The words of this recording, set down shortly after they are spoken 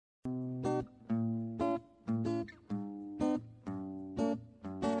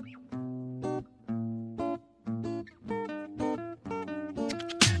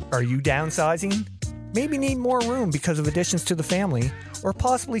Are you downsizing? Maybe need more room because of additions to the family, or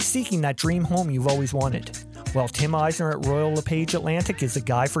possibly seeking that dream home you've always wanted? Well, Tim Eisner at Royal LePage Atlantic is the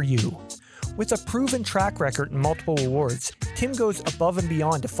guy for you. With a proven track record and multiple awards, Tim goes above and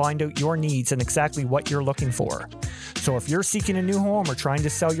beyond to find out your needs and exactly what you're looking for. So if you're seeking a new home or trying to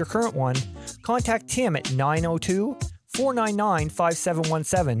sell your current one, contact Tim at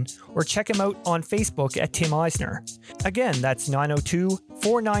 902-499-5717 or check him out on Facebook at Tim Eisner. Again, that's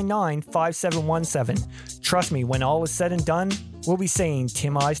 902-499-5717. Trust me, when all is said and done, we'll be saying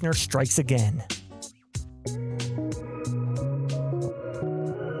Tim Eisner strikes again.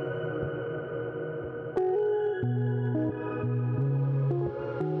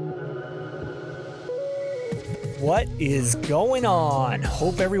 What is going on?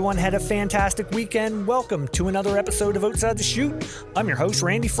 Hope everyone had a fantastic weekend. Welcome to another episode of Outside the Chute. I'm your host,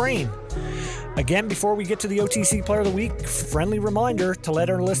 Randy Frame. Again, before we get to the OTC Player of the Week, friendly reminder to let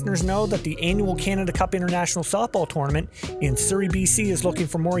our listeners know that the annual Canada Cup International Softball Tournament in Surrey, BC is looking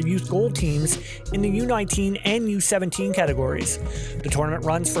for more youth gold teams in the U19 and U17 categories. The tournament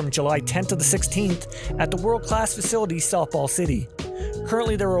runs from July 10th to the 16th at the world-class facility Softball City.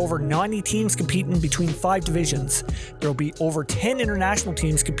 Currently, there are over 90 teams competing between 5 divisions. There will be over 10 international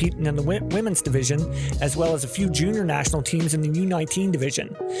teams competing in the women's division, as well as a few junior national teams in the U19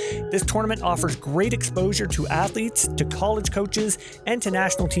 division. This tournament offers great exposure to athletes, to college coaches, and to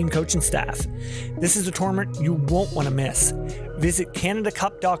national team coaching staff. This is a tournament you won't want to miss. Visit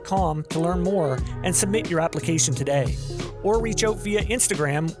CanadaCup.com to learn more and submit your application today. Or reach out via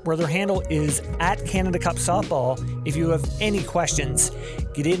Instagram, where their handle is @CanadaCupSoftball if you have any questions.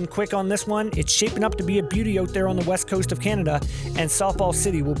 Get in quick on this one. It's shaping up to be a beauty out there on the west coast of Canada, and Softball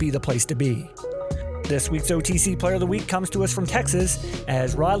City will be the place to be. This week's OTC Player of the Week comes to us from Texas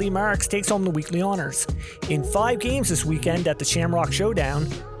as Riley Marks takes home the weekly honors. In 5 games this weekend at the Shamrock Showdown,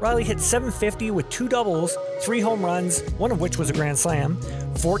 Riley hit .750 with 2 doubles, 3 home runs, one of which was a grand slam,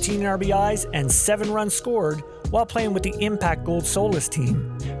 14 RBIs, and 7 runs scored while playing with the Impact Gold Soulless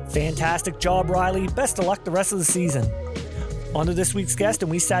team. Fantastic job, Riley. Best of luck the rest of the season. On to this week's guest, and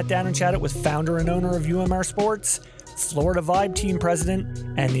we sat down and chatted with founder and owner of UMR Sports, Florida Vibe team president,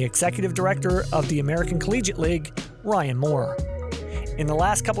 and the executive director of the American Collegiate League, Ryan Moore. In the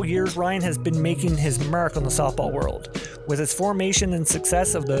last couple years, Ryan has been making his mark on the softball world. With its formation and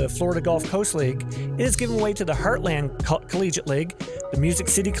success of the Florida Gulf Coast League, it has given way to the Heartland Collegiate League, the Music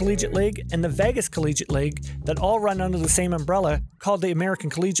City Collegiate League, and the Vegas Collegiate League that all run under the same umbrella called the American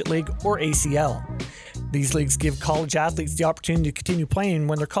Collegiate League, or ACL. These leagues give college athletes the opportunity to continue playing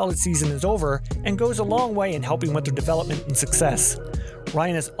when their college season is over and goes a long way in helping with their development and success.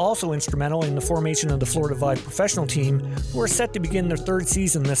 Ryan is also instrumental in the formation of the Florida Vibe professional team, who are set to begin their 3rd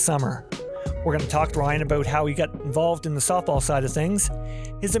season this summer. We're going to talk to Ryan about how he got involved in the softball side of things,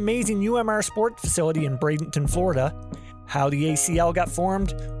 his amazing UMR Sport facility in Bradenton, Florida, how the ACL got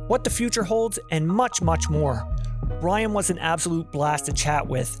formed, what the future holds, and much, much more. Ryan was an absolute blast to chat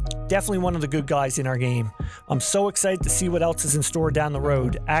with. Definitely one of the good guys in our game. I'm so excited to see what else is in store down the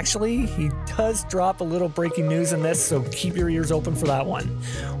road. Actually, he does drop a little breaking news in this, so keep your ears open for that one.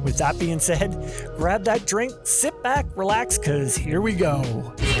 With that being said, grab that drink, sit back, relax, because here we go.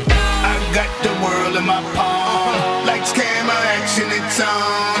 I got the world in my palm. Lights, camera, action, it's on.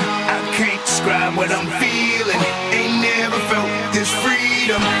 I can't describe what I'm feeling. Ain't never felt this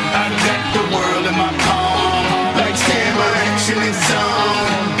freedom. I got the world in my palm. Lights, camera, action, it's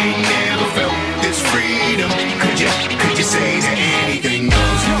on. Ain't never felt this freedom. Could you say that anything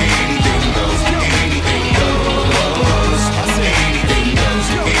goes, anything goes, anything goes, anything goes,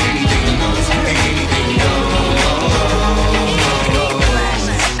 anything goes, anything goes.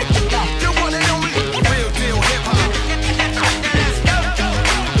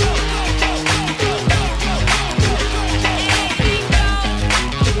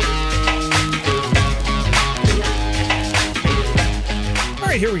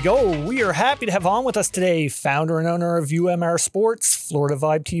 Here we go. We are happy to have on with us today founder and owner of UMR Sports, Florida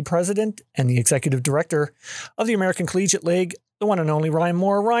Vibe team president, and the executive director of the American Collegiate League, the one and only Ryan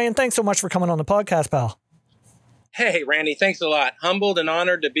Moore. Ryan, thanks so much for coming on the podcast, pal. Hey, Randy, thanks a lot. Humbled and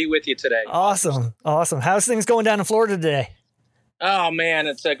honored to be with you today. Awesome. How's things going down in Florida today? Oh, man,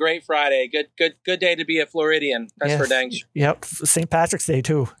 it's a great Friday. Good day to be a Floridian. That's for dang sure. Yep, St. Patrick's Day,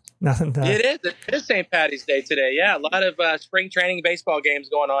 too. Nothing. It is St. Patty's Day today. Yeah, a lot of spring training baseball games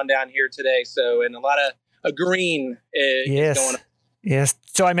going on down here today. So, and a lot of green is going on. Yes.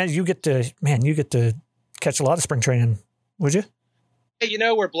 So I mean, you get to catch a lot of spring training, would you? Hey,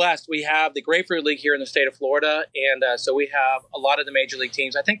 we're blessed. We have the Grapefruit League here in the state of Florida, and so we have a lot of the major league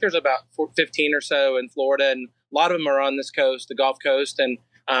teams. I think there's about 15 or so in Florida, and a lot of them are on this coast, the Gulf Coast, and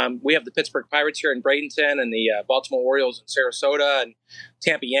We have the Pittsburgh Pirates here in Bradenton, and the Baltimore Orioles in Sarasota, and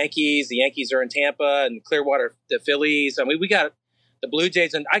Tampa Yankees. The Yankees are in Tampa, and Clearwater, the Phillies. I mean, we got the Blue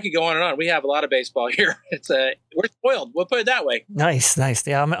Jays, and I could go on and on. We have a lot of baseball here. We're spoiled. We'll put it that way. Nice.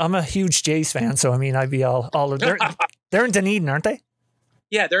 Yeah, I'm a huge Jays fan, so I mean, I'd be all they're in Dunedin, aren't they?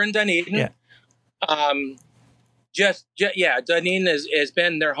 Yeah, they're in Dunedin. Yeah. Dunedin has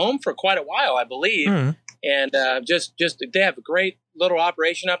been their home for quite a while, I believe. Mm. And just they have a great little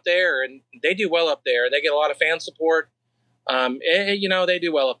operation up there, and they do well up there. They get a lot of fan support. They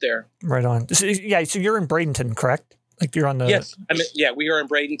do well up there. Right on. So you're in Bradenton, correct? Like you're on the... Yes. We are in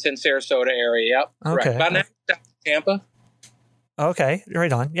Bradenton, Sarasota area. Yep. Okay. Correct. About an hour south of Tampa. Okay.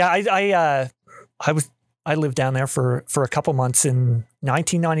 Right on. Yeah. I lived down there for a couple months in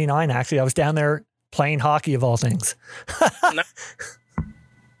 1999. Actually, I was down there playing hockey of all things.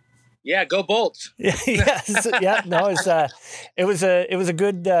 Yeah, go Bolts. Yes. Yeah. No, it was a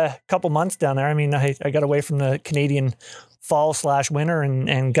good couple months down there. I mean, I got away from the Canadian fall/winter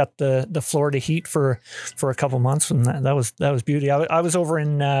and got the Florida heat for a couple months, and that was beauty. I was over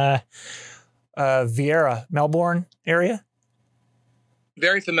in Vieira, Melbourne area.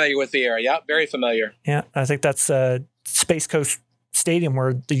 Very familiar with the area. Yeah, very familiar. Yeah, I think that's Space Coast Stadium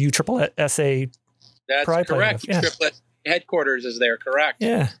where the USSSA. That's correct. Yeah. Headquarters is there, correct?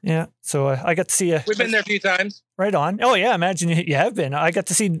 Yeah. So I got to see We've been there a few times. Right on. Oh yeah, imagine you have been. I got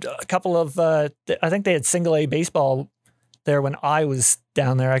to see a couple of. I think they had single A baseball there when I was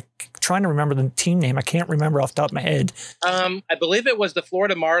down there. I'm trying to remember the team name. I can't remember off the top of my head. I believe it was the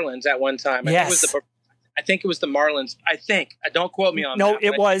Florida Marlins at one time. Yes. I think it was the Marlins. I think. Don't quote me on that. No,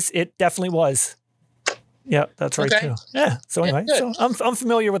 it was. It definitely was. Yeah, that's right too. Yeah. So anyway, so I'm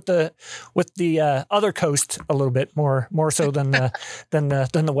familiar with the other coast a little bit more so than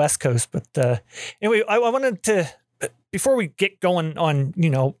the West Coast. But anyway, I wanted to, before we get going on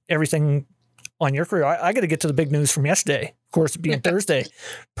everything on your career, I got to get to the big news from yesterday. Of course, being Thursday,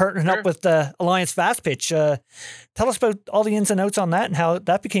 partnering up with Alliance Fast Pitch. Tell us about all the ins and outs on that and how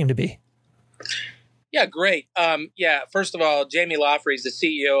that became to be. Yeah, great. First of all, Jamie Lawfrey is the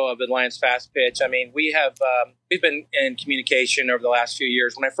CEO of Alliance Fast Pitch. I mean, we've been in communication over the last few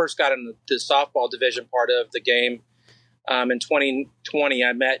years. When I first got into the softball division part of the game in 2020,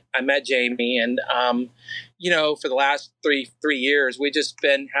 I met Jamie, and for the last three years, we've just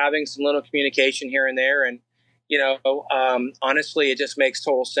been having some little communication here and there, and honestly, it just makes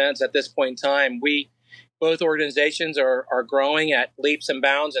total sense at this point in time. Both organizations are growing at leaps and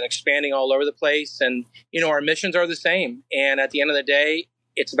bounds and expanding all over the place. And, our missions are the same. And at the end of the day,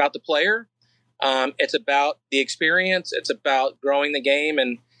 it's about the player. It's about the experience. It's about growing the game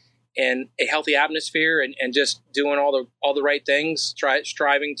and a healthy atmosphere and just doing all the right things,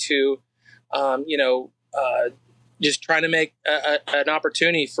 striving to, just trying to make an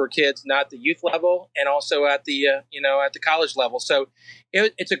opportunity for kids, not the youth level and also at the college level. So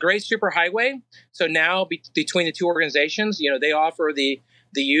it's a great superhighway. So now between the two organizations, they offer the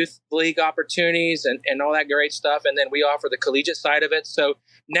youth league opportunities and all that great stuff. And then we offer the collegiate side of it. So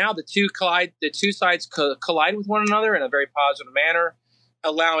now the two sides collide with one another in a very positive manner,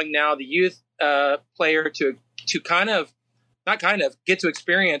 allowing now the youth player to get to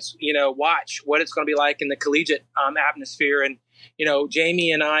experience, watch what it's going to be like in the collegiate atmosphere. And,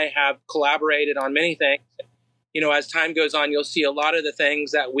 Jamie and I have collaborated on many things. As time goes on, you'll see a lot of the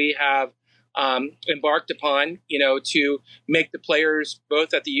things that we have embarked upon, to make the players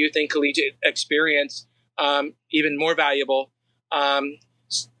both at the youth and collegiate experience even more valuable.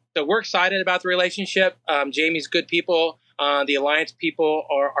 So we're excited about the relationship. Jamie's good people. The Alliance people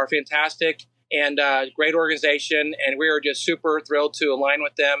are fantastic. And great organization, and we are just super thrilled to align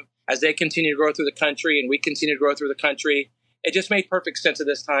with them as they continue to grow through the country, and we continue to grow through the country. It just made perfect sense at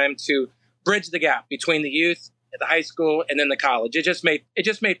this time to bridge the gap between the youth, the high school, and then the college. It just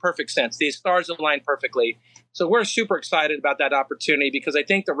made perfect sense. These stars aligned perfectly. So we're super excited about that opportunity because I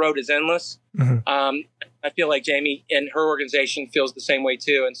think the road is endless. Mm-hmm. I feel like Jamie and her organization feels the same way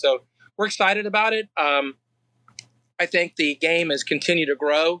too, and so we're excited about it. I think the game has continued to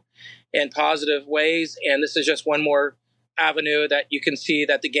grow in positive ways. And this is just one more avenue that you can see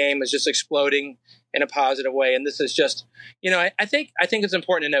that the game is just exploding in a positive way. And this is just, I think it's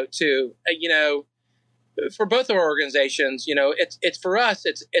important to note too, for both of our organizations, it's for us,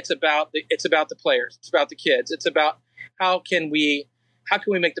 it's about the players, it's about the kids. It's about how can we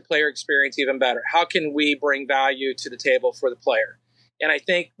make the player experience even better? How can we bring value to the table for the player? And I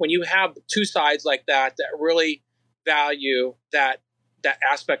think when you have two sides like that really value that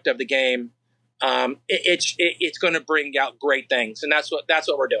aspect of the game, it's going to bring out great things, and that's what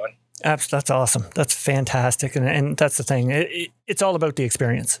we're doing. That's awesome. That's fantastic, and that's the thing. It's all about the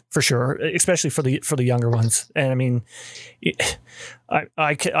experience for sure, especially for the younger ones. And I mean,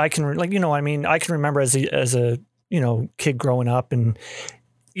 I can like I can remember as a kid growing up, and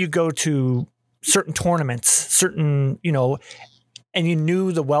you go to certain tournaments, certain and you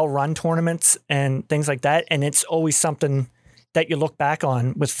knew the well-run tournaments and things like that, and it's always something that you look back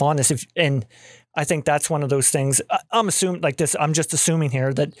on with fondness. And I think that's one of those things. I'm just assuming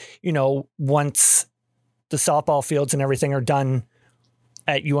here that, once the softball fields and everything are done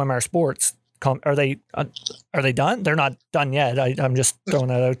at UMR Sports, are they done? They're not done yet. I'm just throwing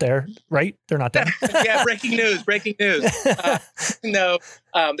that out there, right? They're not done. Yeah, breaking news. No,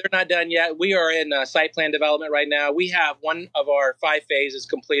 they're not done yet. We are in site plan development right now. We have one of our 5 phases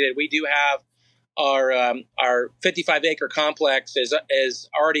completed. We do have our 55-acre complex is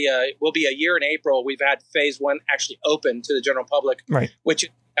already will be a year in April. We've had phase 1 actually open to the general public, right? Which is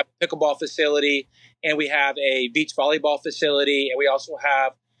a pickleball facility, and we have a beach volleyball facility, and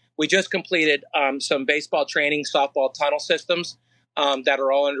we just completed some baseball training, softball tunnel systems that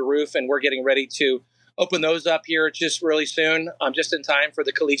are all under roof, and we're getting ready to open those up here just really soon, just in time for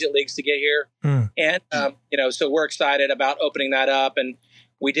the collegiate leagues to get here. And so we're excited about opening that up. And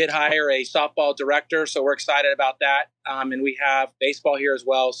we did hire a softball director, so we're excited about that. And we have baseball here as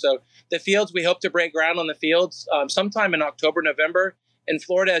well. So the fields, we hope to break ground on the fields sometime in October, November. In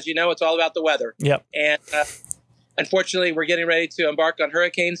Florida, as you know, it's all about the weather. Yep. And unfortunately, we're getting ready to embark on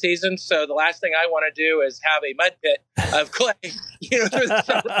hurricane season. So the last thing I want to do is have a mud pit of clay, through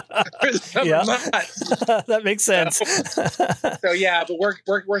the summer months. That makes sense. So yeah, but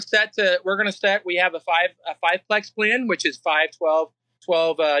we have a 5-plex plan, which is 5, 12.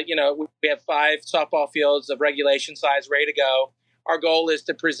 We have 5 softball fields of regulation size ready to go. Our goal is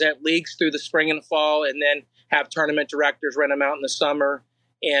to present leagues through the spring and fall, and then have tournament directors rent them out in the summer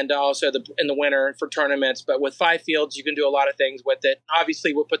and also in the winter for tournaments. But with 5 fields, you can do a lot of things with it.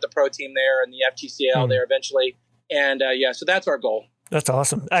 Obviously, we'll put the pro team there and the FGCL there eventually. And so that's our goal. That's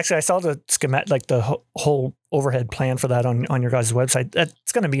awesome. Actually, I saw the schematic, like the whole overhead plan for that on your guys' website.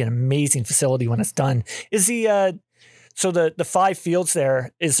 That's going to be an amazing facility when it's done. Is so the 5 fields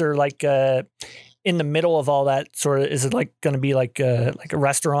there, is there like in the middle of all that sort of, is it like going to be like a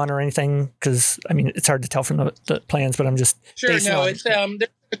restaurant or anything? Because I mean, it's hard to tell from the plans, but I'm just sure. No, it's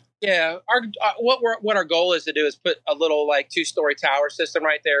what our goal is to do is put a little like 2-story tower system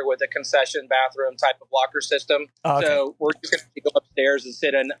right there with a concession bathroom type of locker system. Okay. So we're just going to go upstairs and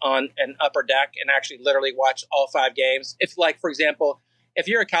sit on an upper deck and actually literally watch all 5 games. If, like, for example, if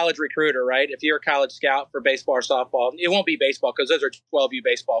you're a college recruiter, right? If you're a college scout for baseball or softball, it won't be baseball because those are 12U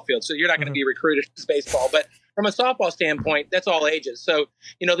baseball fields. So you're not going to be recruited as baseball. But from a softball standpoint, that's all ages. So,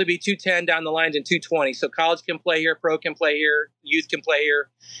 there'll be 210 down the lines and 220. So college can play here, pro can play here, youth can play here.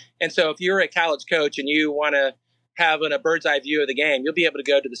 And so if you're a college coach and you want to have a bird's eye view of the game, you'll be able to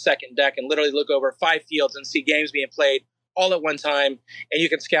go to the second deck and literally look over 5 fields and see games being played all at one time, and you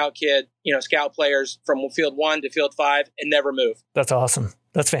can scout players from field 1 to field 5 and never move. That's awesome.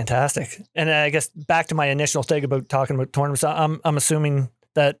 That's fantastic. And I guess back to my initial thing about talking about tournaments, I'm assuming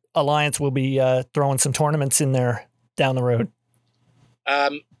that Alliance will be throwing some tournaments in there down the road.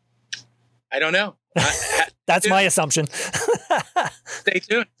 I don't know. That's my assumption. Stay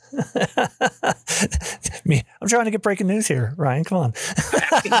tuned. I'm trying to get breaking news here, Ryan. Come on.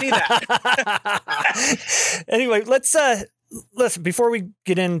 I can see that. Anyway, let's listen, before we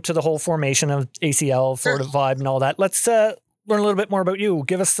get into the whole formation of ACL, Florida Vibe, and all that, let's learn a little bit more about you.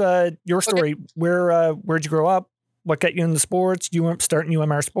 Give us your story. Okay. Where'd you grow up? What got you into sports? You starting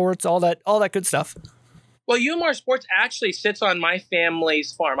UMR Sports? All that good stuff. Well, UMR Sports actually sits on my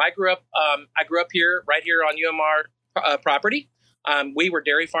family's farm. I grew up here, right here on UMR property. We were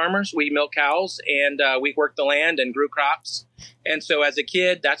dairy farmers. We milked cows, and we worked the land and grew crops. And so as a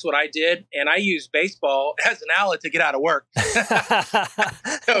kid, that's what I did. And I used baseball as an outlet to get out of work. so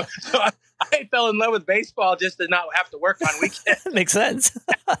I fell in love with baseball just to not have to work on weekends. Makes sense.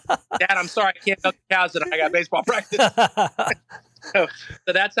 Dad, I'm sorry, I can't milk the cows and I got baseball practice. So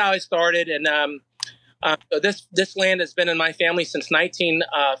that's how I started. And so this land has been in my family since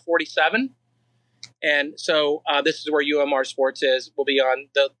 1947. And so this is where UMR Sports is. We'll be on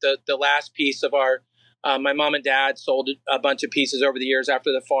the last piece of our, my mom and dad sold a bunch of pieces over the years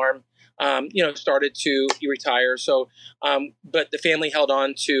after the farm, started to retire. So, but the family held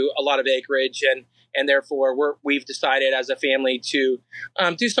on to a lot of acreage, and therefore we've decided as a family to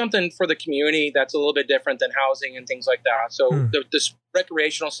do something for the community that's a little bit different than housing and things like that. So this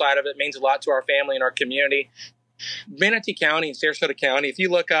recreational side of it means a lot to our family and our community. Manatee County and Sarasota County, if you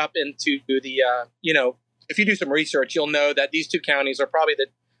look up into the, if you do some research, you'll know that these 2 counties are probably the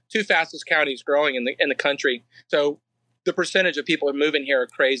two fastest counties growing in the country. So the percentage of people moving here are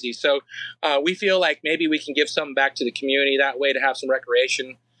crazy. So we feel like maybe we can give something back to the community that way, to have some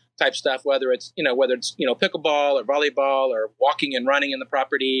recreation type stuff, whether it's pickleball or volleyball or walking and running in the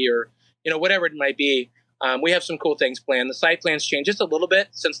property, or whatever it might be. We have some cool things planned. The site plans changed just a little bit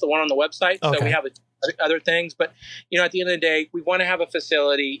since the one on the website. Okay. So we have other things, but at the end of the day, we want to have a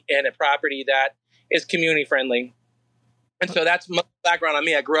facility and a property that is community friendly. And so that's my background on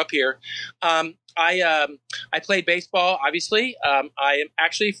me. I grew up here. I played baseball, obviously. I am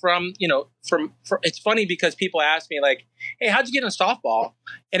actually from it's funny because people ask me like, hey, how'd you get into softball?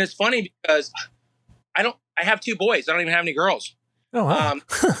 And it's funny because I have two boys. I don't even have any girls. Oh, wow.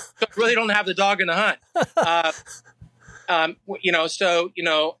 So I really don't have the dog in the hunt. And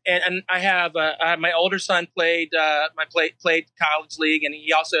I have my older son played college league, and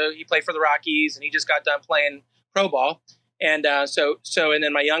he played for the Rockies, and he just got done playing pro ball. And and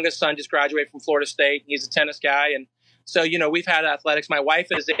then my youngest son just graduated from Florida State. He's a tennis guy. And so, we've had athletics. My wife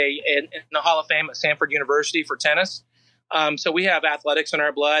is in the Hall of Fame at Sanford University for tennis. So we have athletics in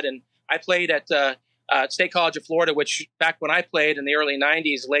our blood. And I played at State College of Florida, which back when I played in the early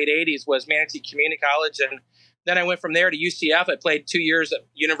 90s, late 80s, was Manatee Community College. And then I went from there to UCF. I played 2 years at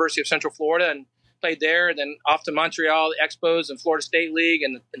University of Central Florida and played there, and then off to Montreal, the Expos and Florida State League,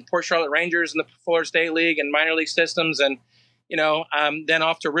 and Port Charlotte Rangers in the Florida State League and minor league systems. And then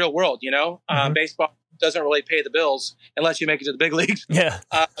off to real world. Baseball doesn't really pay the bills unless you make it to the big leagues. Yeah.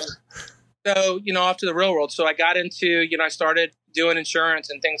 So off to the real world. So I got into, I started doing insurance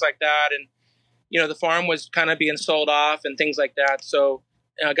and things like that. And, the farm was kind of being sold off and things like that. So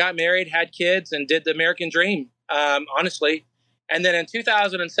I got married, had kids, and did the American dream, honestly. And then in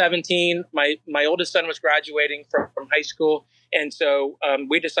 2017, my oldest son was graduating from high school. And so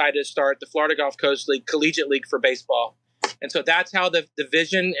we decided to start the Florida Gulf Coast League, Collegiate League for baseball. And so that's how the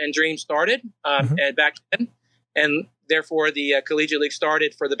vision and dream started and back then. And therefore, the Collegiate League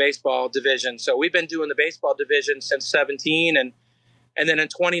started for the baseball division. So we've been doing the baseball division since 17. And then in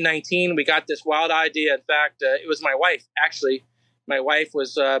 2019, we got this wild idea. In fact, it was my wife, actually. My wife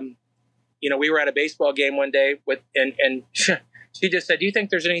was, we were at a baseball game one day and she just said, do you think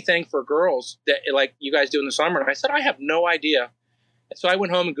there's anything for girls that like you guys do in the summer? And I said, I have no idea. And so I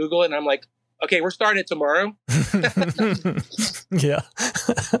went home and Googled it, and I'm like, okay, we're starting it tomorrow. Yeah.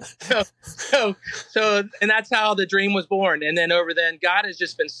 so, and that's how the dream was born. And then God has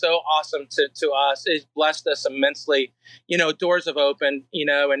just been so awesome to us. It's blessed us immensely. Doors have opened,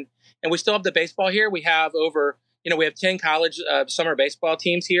 and we still have the baseball here. We have we have 10 college summer baseball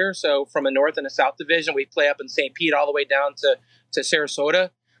teams here. So from a North and a South division, we play up in St. Pete all the way down to Sarasota.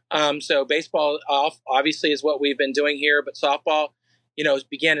 So baseball obviously is what we've been doing here, but softball,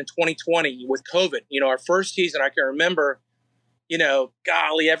 began in 2020 with COVID. Our first season, I can remember,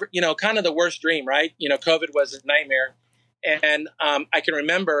 kind of the worst dream, right? COVID was a nightmare. And I can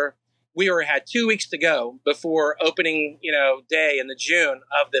remember we had 2 weeks to go before opening, day in the June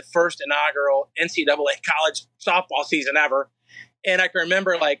of the first inaugural NCAA college softball season ever. And I can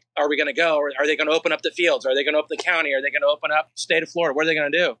remember, like, are we going to go? Or are they going to open up the fields? Are they going to open the county? Are they going to open up the state of Florida? What are they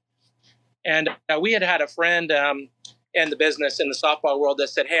going to do? And we had a friend in the business, in the softball world, that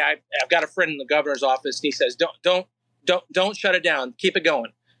said, hey, I've got a friend in the governor's office. And he says, don't shut it down. Keep it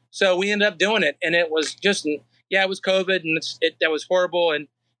going. So we ended up doing it. And it was just, it was COVID, and that was horrible. And,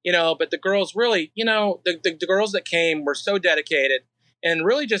 but the girls really, the girls that came were so dedicated and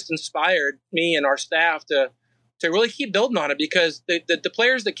really just inspired me and our staff to really keep building on it, because the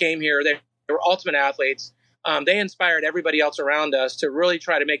players that came here, they were ultimate athletes. They inspired everybody else around us to really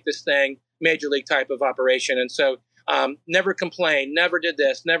try to make this thing major league type of operation. And so never complained, never did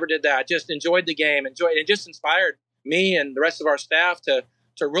this, never did that, just enjoyed the game, it just inspired me and the rest of our staff to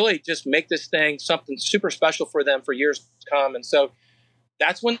really just make this thing something super special for them for years to come. And so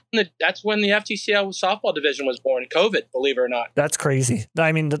that's when the FTCL softball division was born. COVID, believe it or not. That's crazy.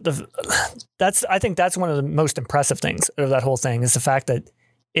 I mean, I think that's one of the most impressive things of that whole thing, is the fact that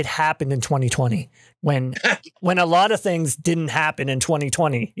it happened in 2020 when a lot of things didn't happen in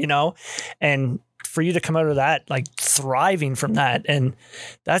 2020, and for you to come out of that, like, thriving from that. And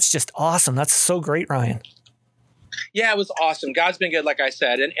that's just awesome. That's so great, Ryan. Yeah, it was awesome. God's been good, like I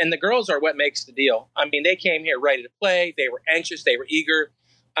said. And the girls are what makes the deal. I mean, they came here ready to play. They were anxious. They were eager.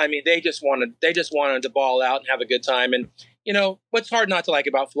 I mean, they just wanted to ball out and have a good time. And, what's hard not to like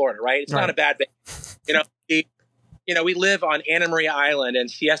about Florida, right? It's not a bad thing. We live on Anna Maria Island and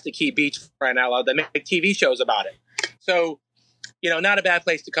Siesta Key Beach right now. They make TV shows about it. So, not a bad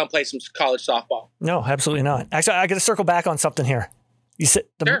place to come play some college softball. No, absolutely not. Actually, I got to circle back on something here. You said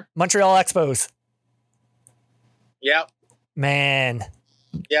the Sure. Montreal Expos. Yep. Man,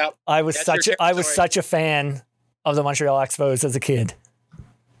 Yeah. I was such a fan of the Montreal Expos as a kid.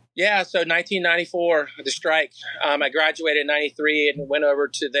 Yeah, so 1994, the strike. I graduated in '93 and went over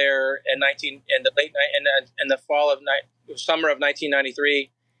to there in the summer of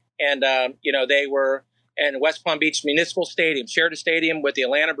 1993, and they were in West Palm Beach Municipal Stadium, shared a stadium with the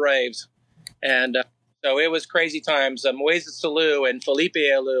Atlanta Braves, and so it was crazy times. Moises Salou and Felipe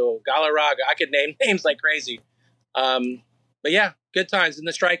Alou, Galarraga. I could name names like crazy, but yeah, good times. And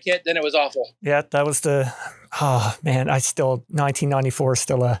the strike hit, then it was awful. Yeah, that was 1994 is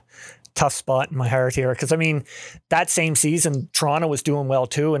still a tough spot in my heart here. Because, I mean, that same season, Toronto was doing well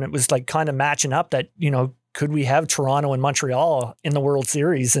too. And it was like kind of matching up that, could we have Toronto and Montreal in the World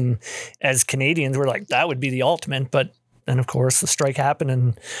Series? And as Canadians, we're like, that would be the ultimate. But then, of course, the strike happened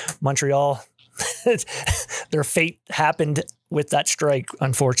and Montreal, their fate happened with that strike,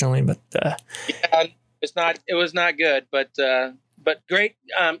 unfortunately. But it was not good, but great.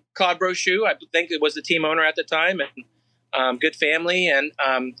 Claude Brochu, I think it was the team owner at the time, and good family. And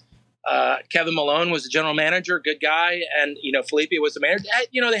Kevin Malone was the general manager, good guy. And, Felipe was the manager.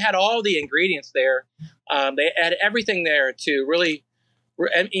 They had all the ingredients there. They had everything there to really,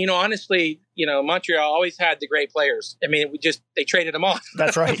 and, honestly, Montreal always had the great players. I mean, they traded them off.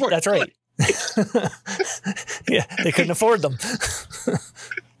 That's right. That's right. Yeah, they couldn't afford them.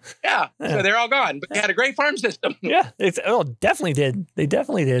 Yeah, so they're all gone. But they had a great farm system. Yeah, definitely did. They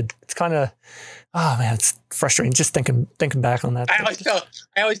definitely did. It's kind of, it's frustrating just thinking back on that. I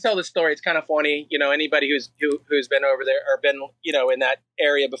always tell the story. It's kind of funny. Anybody who's been over there or been in that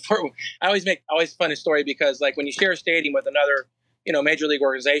area before. I always fun a story because like when you share a stadium with another major league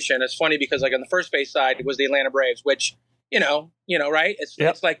organization, it's funny because like on the first base side it was the Atlanta Braves, which right?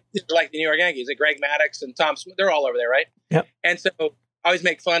 It's like the New York Yankees, like Greg Maddux and Tom Smith, they're all over there, right? Yep. And so I always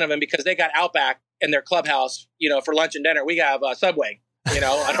make fun of them because they got Outback in their clubhouse, for lunch and dinner. We have Subway,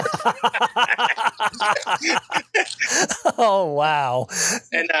 Oh, wow.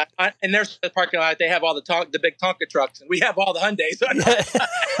 And there's the parking lot. They have all the big Tonka trucks, and we have all the Hyundais.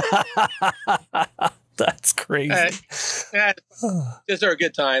 That's crazy. Those are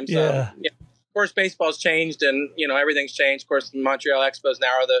good times. Yeah. Of course, baseball's changed, and everything's changed. Of course, the Montreal Expos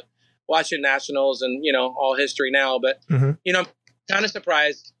now are the Washington Nationals, and all history now. But I'm kind of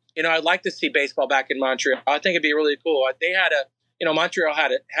surprised. I'd like to see baseball back in Montreal. I think it'd be really cool. They had Montreal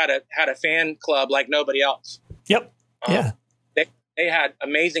had a fan club like nobody else. Yep. Yeah. They had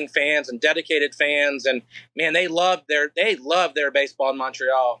amazing fans and dedicated fans, and man, they loved their baseball in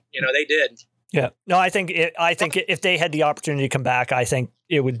Montreal. They did. Yeah. No, I think if they had the opportunity to come back, I think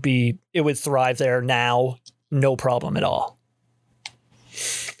it would thrive there now. No problem at all.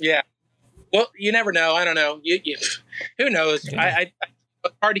 Yeah. Well, you never know. I don't know. Who knows? Yeah.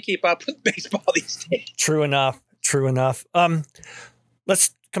 It's hard to keep up with baseball these days. True enough.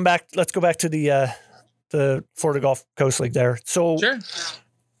 Let's go back to the Florida Gulf Coast League there. So sure.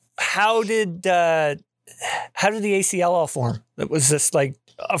 How did the ACL all form? It was just like,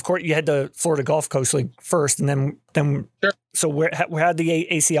 of course, you had the Florida Gulf Coast League first, and then sure. So where had the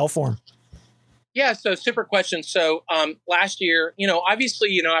ACL form? Yeah, so super question. So last year,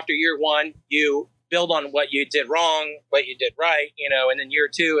 obviously, after year one, you build on what you did wrong, what you did right, and then year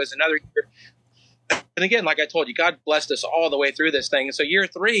two is another year. And again, like I told you, God blessed us all the way through this thing. And so year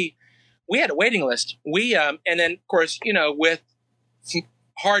three, we had a waiting list. And then of course, with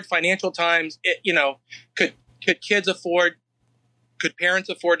hard financial times, could parents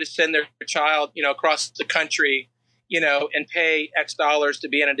afford to send their child, across the country, and pay X dollars to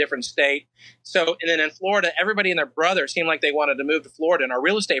be in a different state. So, and then in Florida, everybody and their brother seemed like they wanted to move to Florida, and our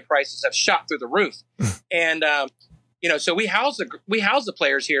real estate prices have shot through the roof. And, so we house the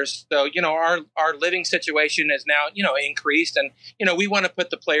players here. So, our living situation is now, increased, and, we want to put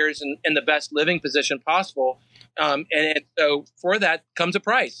the players in the best living position possible. And so for that comes a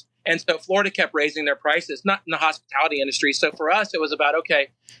price. And so Florida kept raising their prices, not in the hospitality industry. So for us, it was about, okay,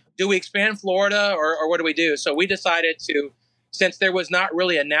 do we expand Florida or what do we do? So we decided to, since there was not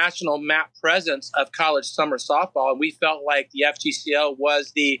really a national map presence of college summer softball, and we felt like the FGCL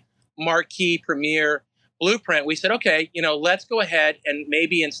was the marquee premier blueprint, we said, okay, let's go ahead and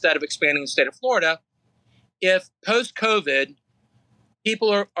maybe instead of expanding the state of Florida, if post-COVID,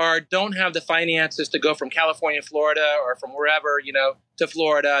 people don't have the finances to go from California, Florida, or from wherever, to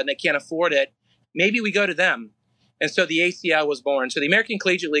Florida, and they can't afford it, maybe we go to them. And so the ACL was born. So the American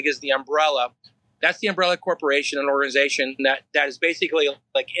Collegiate League is the umbrella. That's the umbrella corporation and organization that is basically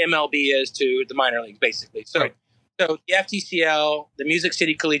like MLB is to the minor leagues, basically. So, right. So the FTCL, the Music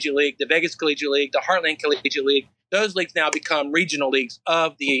City Collegiate League, the Vegas Collegiate League, the Heartland Collegiate League, those leagues now become regional leagues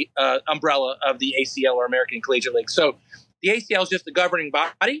of the umbrella of the ACL or American Collegiate League. So the ACL is just the governing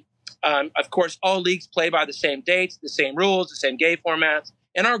body. Of course, all leagues play by the same dates, the same rules, the same game formats.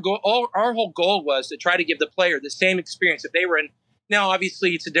 And our whole goal was to try to give the player the same experience if they were in. Now,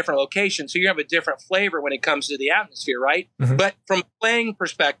 obviously, it's a different location, so you have a different flavor when it comes to the atmosphere, right? Mm-hmm. But from a playing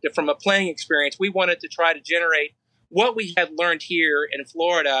perspective, from a playing experience, we wanted to try to generate what we had learned here in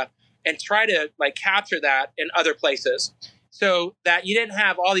Florida and try to capture that in other places, so that you didn't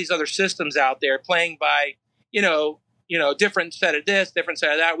have all these other systems out there playing by, different set of this, different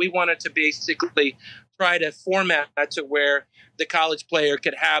set of that. We wanted to basically try to format that to where the college player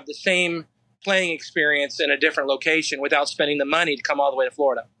could have the same playing experience in a different location without spending the money to come all the way to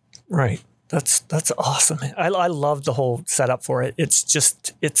Florida. Right. That's awesome. I love the whole setup for it.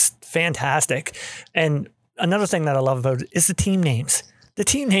 It's fantastic. And another thing that I love about it is the team names. The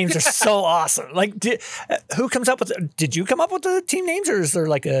team names are so awesome. Who comes up with did you come up with the team names, or is there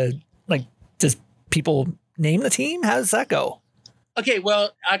does people name the team? How does that go? Okay, well,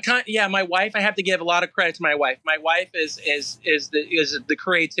 my wife. I have to give a lot of credit to my wife. My wife is the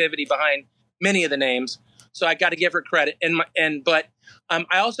creativity behind many of the names, so I got to give her credit. But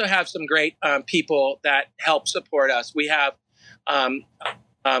I also have some great people that help support us. We have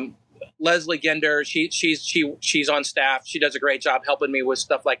Leslie Ginder. She's on staff. She does a great job helping me with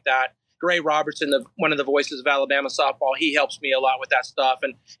stuff like that. Gray Robertson, one of the voices of Alabama softball, he helps me a lot with that stuff.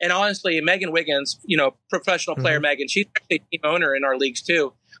 And honestly, Megan Wiggins, professional player Megan, she's actually a team owner in our leagues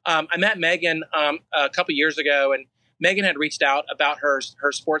too. I met Megan a couple years ago, and Megan had reached out about her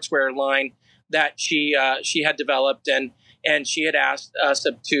sportswear line that she had developed, and she had asked us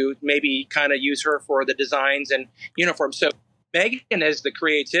to maybe kind of use her for the designs and uniforms. So Megan is the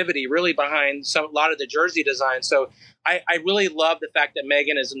creativity really behind a lot of the jersey design. So I really love the fact that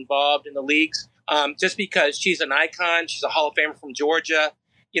Megan is involved in the leagues, just because she's an icon. She's a Hall of Famer from Georgia.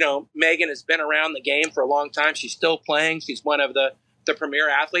 Megan has been around the game for a long time. She's still playing. She's one of the premier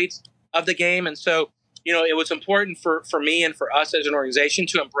athletes of the game. And so, it was important for me and for us as an organization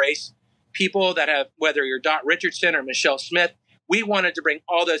to embrace people that have, whether you're Dot Richardson or Michelle Smith, we wanted to bring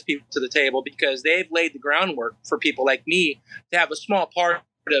all those people to the table because they've laid the groundwork for people like me to have a small part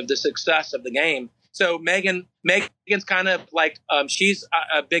of the success of the game. So Megan's kind of she's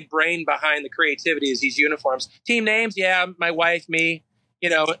a big brain behind the creativity of these uniforms. Team names, yeah, my wife, me,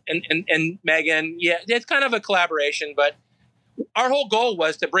 and Megan. Yeah, it's kind of a collaboration, but our whole goal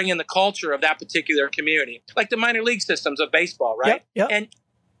was to bring in the culture of that particular community, like the minor league systems of baseball, right? Yep. And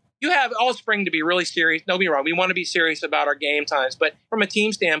you have all spring to be really serious. Don't be wrong. We want to be serious about our game times, but from a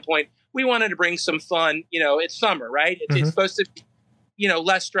team standpoint, we wanted to bring some fun. It's summer, right? It's supposed to be,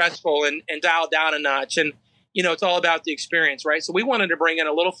 less stressful and dial down a notch. And, it's all about the experience, right? So we wanted to bring in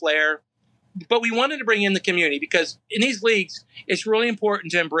a little flair, but we wanted to bring in the community because in these leagues, it's really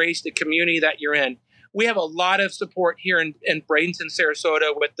important to embrace the community that you're in. We have a lot of support here in Bradenton,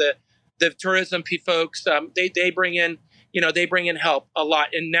 Sarasota with the tourism folks. They bring in, they bring in help a lot.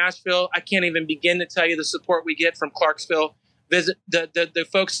 In Nashville, I can't even begin to tell you the support we get from Clarksville. Visit the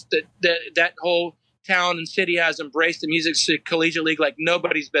folks that whole town and city has embraced the Music Collegiate League like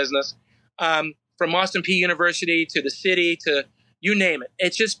nobody's business. From Austin Peay University to the city to you name it.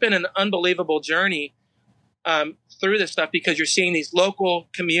 It's just been an unbelievable journey through this stuff because you're seeing these local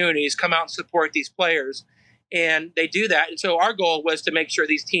communities come out and support these players. And they do that. And so our goal was to make sure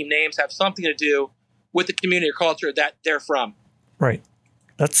these team names have something to do with the community or culture that they're from. Right.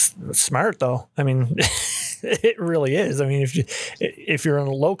 That's smart, though. I mean, it really is. I mean, if you're a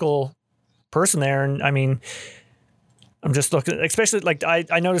local person there, and I mean, I'm just looking, especially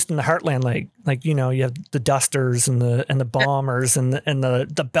I noticed in the Heartland League, you have the Dusters and the Bombers and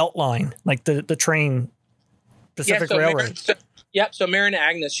the Beltline, the train, Pacific Railroad. So Marin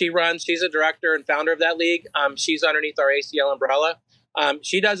Agnes, she's a director and founder of that league. She's underneath our ACL umbrella.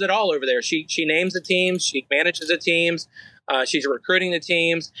 She does it all over there. She names the teams, she manages the teams, she's recruiting the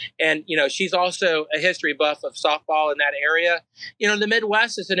teams, and she's also a history buff of softball in that area. The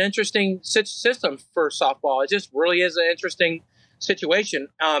Midwest is an interesting system for softball. It just really is an interesting situation.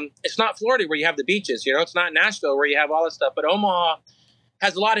 It's not Florida where you have the beaches. It's not Nashville where you have all this stuff, but Omaha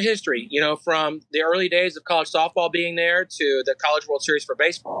has a lot of history. From the early days of college softball being there to the College World Series for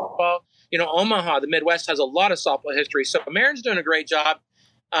baseball. Omaha, the Midwest has a lot of softball history. So Marin's doing a great job.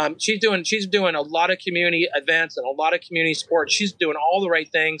 She's doing a lot of community events and a lot of community support. She's doing all the right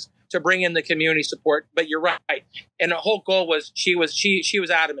things to bring in the community support. But you're right. And the whole goal was she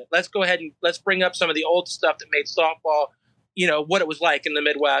was adamant. Let's go ahead and let's bring up some of the old stuff that made softball, what it was like in the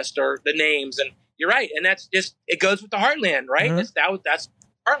Midwest or the names. And you're right. And that's just, it goes with the Heartland, right? Mm-hmm. That's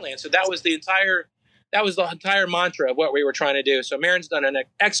Heartland. So that was the entire mantra of what we were trying to do. So Marin's done an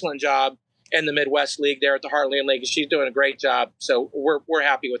excellent job. in the Midwest League there at the Heartland League. She's doing a great job. So we're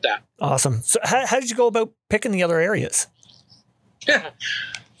happy with that. Awesome. So how did you go about picking the other areas?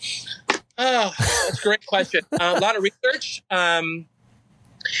 Oh, that's a great question. A lot of research. In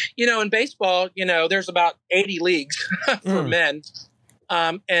baseball, there's about 80 leagues for men.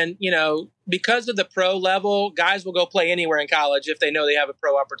 And, because of the pro level, guys will go play anywhere in college if they know they have a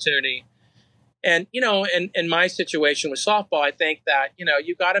pro opportunity. And, in my situation with softball, I think that,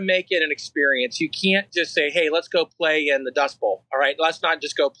 you got to make it an experience. You can't just say, hey, let's go play in the Dust Bowl. All right. Let's not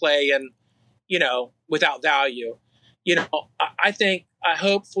just go play in, without value. I think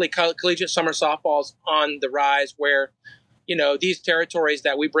hopefully collegiate summer softball's on the rise where, these territories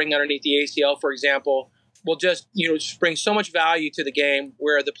that we bring underneath the ACL, for example, will just, bring so much value to the game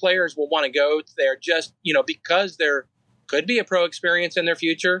where the players will want to go there just, because there could be a pro experience in their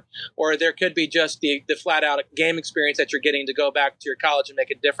future, or there could be just the flat out game experience that you're getting to go back to your college and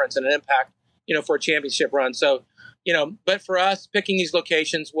make a difference and an impact, for a championship run. So, but for us, picking these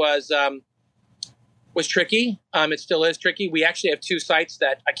locations was tricky. It still is tricky. We actually have 2 sites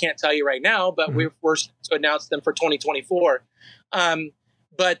that I can't tell you right now, but we're to announce them for 2024.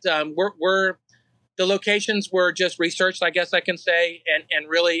 The locations were just researched, I guess I can say. And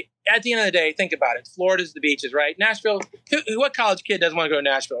really, at the end of the day, think about it. Florida's the beaches, right? Nashville, what college kid doesn't want to go to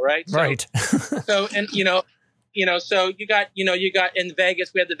Nashville, right? Right. So you got in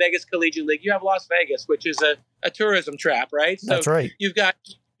Vegas, we have the Vegas Collegiate League. You have Las Vegas, which is a tourism trap, right? So that's right. You've got,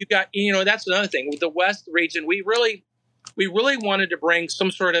 that's another thing. With the West region, we really wanted to bring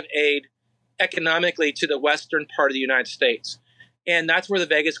some sort of aid economically to the western part of the United States. And that's where the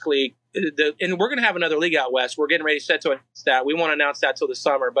Vegas League, and we're going to have another league out west. We're getting ready to set to announce that. We won't announce that till the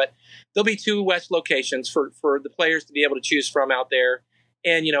summer, but there'll be 2 West locations for the players to be able to choose from out there.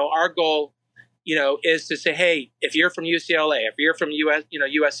 And, our goal, is to say, hey, if you're from UCLA, if you're from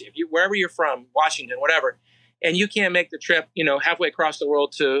USC, wherever you're from, Washington, whatever, and you can't make the trip, halfway across the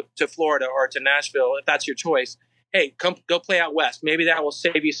world to Florida or to Nashville, if that's your choice, hey, go play out west. Maybe that will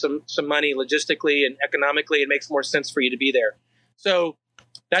save you some money logistically and economically. It makes more sense for you to be there. So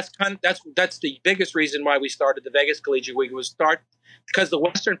that's the biggest reason why we started the Vegas Collegiate League because the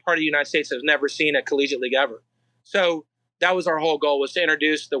western part of the United States has never seen a collegiate league ever. So that was our whole goal, was to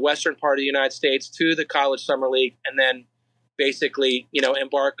introduce the western part of the United States to the college summer league, and then basically,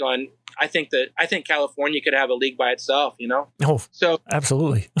 embark on. I think California could have a league by itself, Oh, so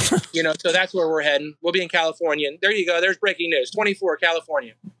absolutely. So that's where we're heading. We'll be in California. And there you go. There's breaking news. 24,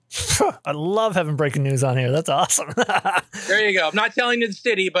 California. I love having breaking news on here. That's awesome. There you go. I'm not telling you the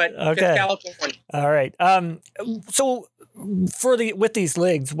city, but okay. California. All right. So with these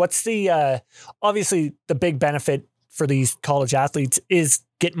leagues, what's the obviously the big benefit for these college athletes is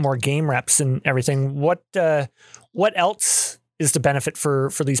getting more game reps and everything. What else is the benefit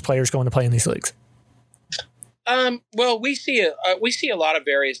for these players going to play in these leagues? Well, we see a lot of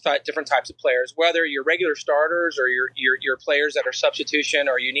various different types of players, whether you're regular starters or you're players that are substitution,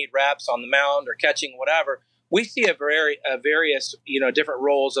 or you need reps on the mound or catching, whatever. We see a various different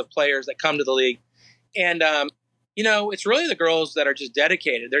roles of players that come to the league, and it's really the girls that are just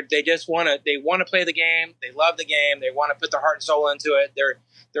dedicated. They want to play the game. They love the game. They want to put their heart and soul into it.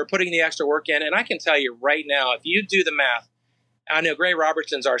 They're putting the extra work in, and I can tell you right now, if you do the math, I know Gray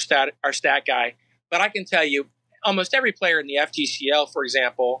Robertson's our stat guy, but I can tell you, almost every player in the FGCL, for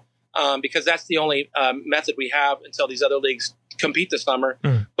example, because that's the only method we have until these other leagues compete this summer.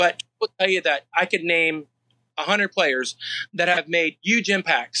 But I will tell you that I could name 100 players that have made huge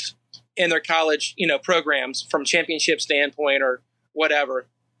impacts in their college, programs from championship standpoint or whatever.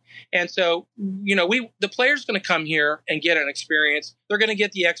 And so, the player's going to come here and get an experience. They're going to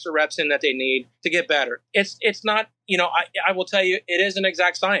get the extra reps in that they need to get better. It's not, I will tell you, it is an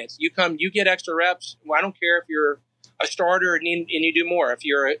exact science. You get extra reps. Well, I don't care if you're a starter and you do more. If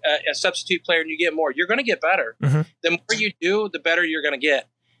you're a substitute player and you get more, you're going to get better. Mm-hmm. The more you do, the better you're going to get.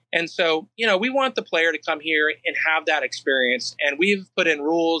 And so, we want the player to come here and have that experience. And we've put in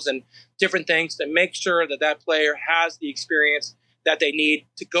rules and different things to make sure that player has the experience that they need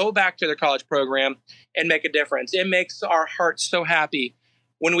to go back to their college program and make a difference. It makes our hearts so happy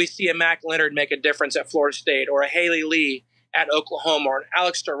when we see a Mac Leonard make a difference at Florida State, or a Haley Lee at Oklahoma, or an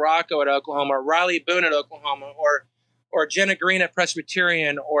Alex Storako at Oklahoma, or Riley Boone at Oklahoma, or Jenna Green at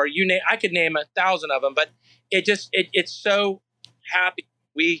Presbyterian, or I could name 1,000 of them, but it's so happy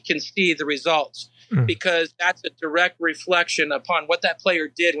we can see the results, because that's a direct reflection upon what that player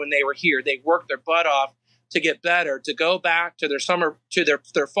did when they were here. They worked their butt off to get better, to go back to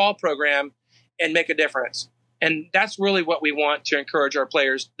their fall program and make a difference. And that's really what we want to encourage our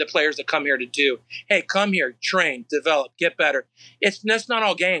players, the players that come here to do. Hey, come here, train, develop, get better. That's not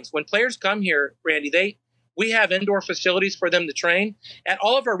all games. When players come here, Randy, we have indoor facilities for them to train at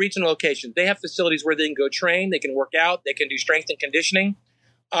all of our regional locations. They have facilities where they can go train, they can work out, they can do strength and conditioning.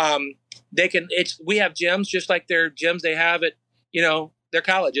 We have gyms just like their gyms they have at, their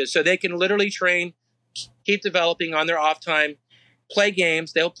colleges. So they can literally train, keep developing on their off time, play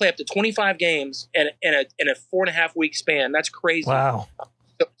games. They'll play up to 25 games in a 4.5 week span. That's crazy. Wow.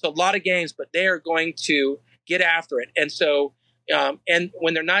 It's a lot of games, but they are going to get after it. And so, and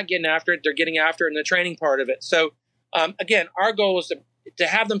when they're not getting after it, they're getting after it in the training part of it. So, again, our goal is to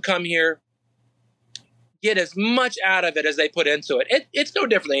have them come here, get as much out of it as they put into it. It's no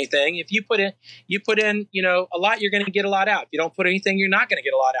different than anything. If you put in, a lot, you're going to get a lot out. If you don't put anything, you're not going to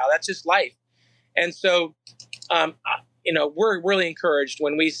get a lot out. That's just life. And so, we're really encouraged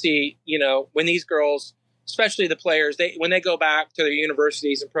when we see, when these girls, especially the players, when they go back to their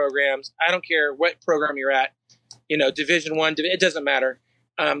universities and programs, I don't care what program you're at, Division I, it doesn't matter.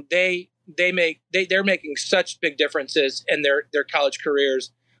 They're making such big differences in their college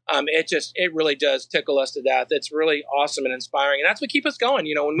careers. It really does tickle us to death. It's really awesome and inspiring. And that's what keeps us going.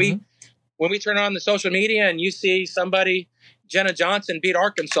 When we turn on the social media and you see somebody, Jenna Johnson beat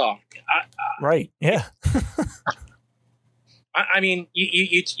Arkansas. Right. Yeah. I mean,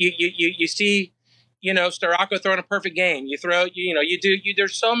 you see, Starocco throwing a perfect game.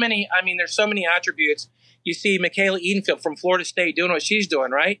 There's so many attributes. You see Michaela Edenfield from Florida State doing what she's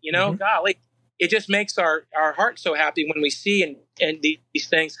doing, right? Golly, it just makes our heart so happy when we see and these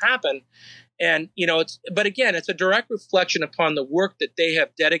things happen. And, but again, it's a direct reflection upon the work that they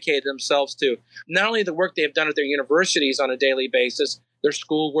have dedicated themselves to. Not only the work they have done at their universities on a daily basis, their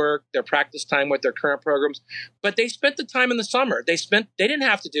schoolwork, their practice time with their current programs, but they spent the time in the summer. They didn't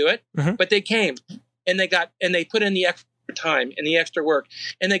have to do it, but they came and they put in the extra time and the extra work,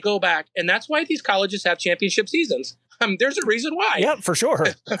 and they go back. And that's why these colleges have championship seasons. There's a reason why. Yeah, for sure.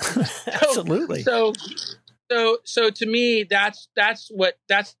 Absolutely. So to me, that's what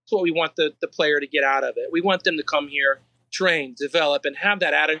we want the player to get out of it. We want them to come here, train, develop, and have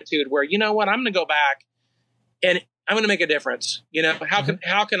that attitude where, you know what, I'm going to go back and I'm going to make a difference. How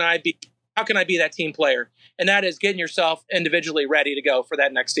can I be that team player? And that is getting yourself individually ready to go for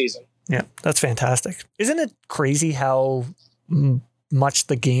that next season. Yeah, that's fantastic. Isn't it crazy how much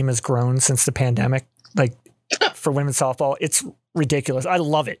the game has grown since the pandemic? Like for women's softball, it's ridiculous. I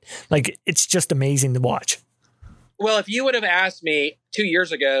love it. Like, it's just amazing to watch. Well, if you would have asked me 2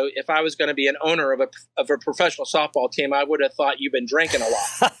 years ago if I was going to be an owner of a professional softball team, I would have thought you've been drinking a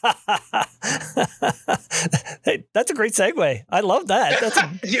lot. Hey, that's a great segue. I love that.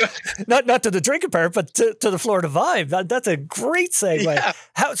 That's not to the drinking part, but to the Florida Vibe. That's a great segue. Yeah.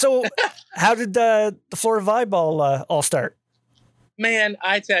 How did the Florida Vibe all start? Man,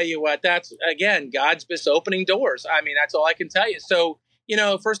 I tell you what, that's, again, God's just opening doors. I mean, that's all I can tell you. So,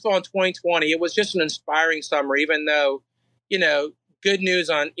 first of all, in 2020, it was just an inspiring summer, even though, good news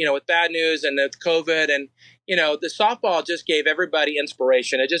on, with bad news and the COVID and, the softball just gave everybody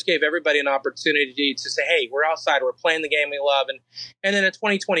inspiration. It just gave everybody an opportunity to say, hey, we're outside, we're playing the game we love. And then in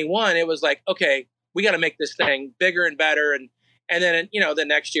 2021, it was like, okay, we got to make this thing bigger and better. And then, the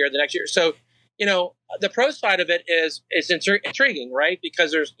next year. So, the pro side of it is intriguing, right?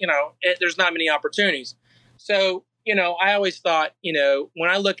 Because there's not many opportunities. So, I always thought, when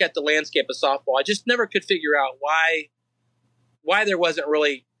I look at the landscape of softball, I just never could figure out why there wasn't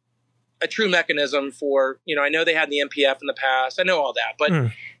really a true mechanism for, I know they had the MPF in the past. I know all that, but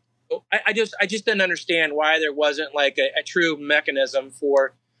I just didn't understand why there wasn't like a true mechanism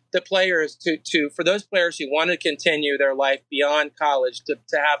for the players for those players who want to continue their life beyond college to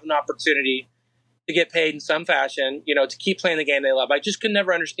have an opportunity to get paid in some fashion, to keep playing the game they love. I just could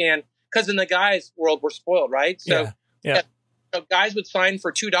never understand. Because in the guys' world, we're spoiled, right? So, yeah. Guys would sign for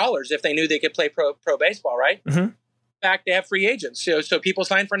 $2 if they knew they could play pro baseball, right? Mm-hmm. In fact, they have free agents, so people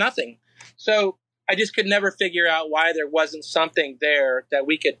sign for nothing. So I just could never figure out why there wasn't something there that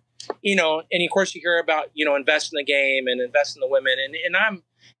we could, and of course you hear about, invest in the game and invest in the women, and I'm,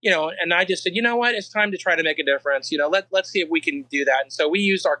 and I just said, you know what, it's time to try to make a difference. Let's see if we can do that. And so we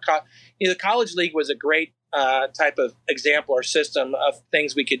used our, the college league was a great type of example or system of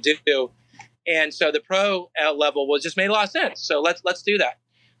things we could do. And so the pro level just made a lot of sense. So let's do that.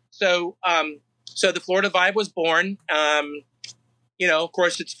 So, so the Florida Vibe was born. Of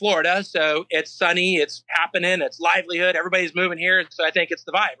course it's Florida, so it's sunny, it's happening, it's livelihood. Everybody's moving here. So I think it's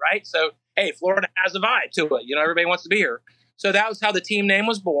the vibe, right? So, hey, Florida has a vibe to it. Everybody wants to be here. So that was how the team name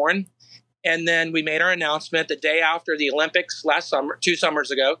was born. And then we made our announcement the day after the Olympics last summer, 2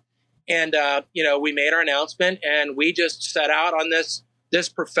 summers ago. And, we made our announcement and we just set out on this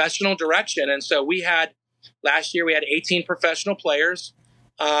professional direction. And so last year we had 18 professional players.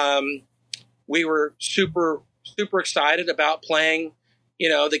 We were super, super excited about playing,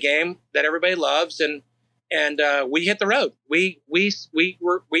 the game that everybody loves. And we hit the road. We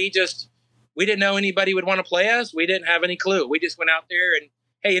didn't know anybody would want to play us. We didn't have any clue. We just went out there and,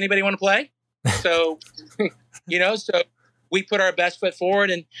 hey, anybody want to play? So, so we put our best foot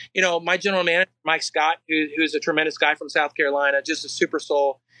forward. And, my general manager, Mike Scott, who's a tremendous guy from South Carolina, just a super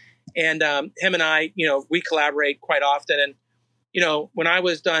soul. And him and I, we collaborate quite often. And, when I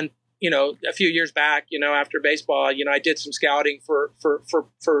was done, a few years back, after baseball, I did some scouting for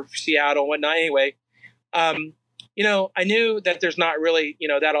Seattle and whatnot. Anyway, I knew that there's not really,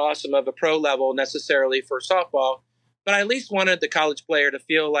 that awesome of a pro level necessarily for softball, but I at least wanted the college player to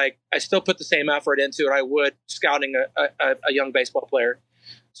feel like I still put the same effort into it I would scouting a young baseball player.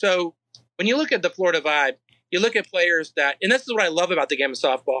 So when you look at the Florida Vibe, you look at players and this is what I love about the game of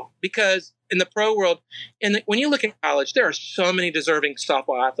softball, because in the pro world, when you look at college, there are so many deserving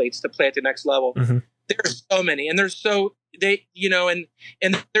softball athletes to play at the next level. Mm-hmm. There's so many, and there's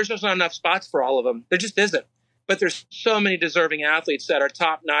just not enough spots for all of them. There just isn't. But there's so many deserving athletes that are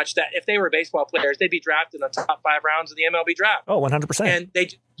top notch that if they were baseball players, they'd be drafted in the top 5 rounds of the MLB draft. Oh, 100%. And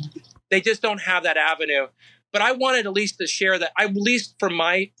they just don't have that avenue. But I wanted at least to share that. I at least from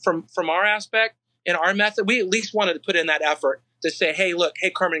our aspect and our method, we at least wanted to put in that effort to say, hey, look, hey,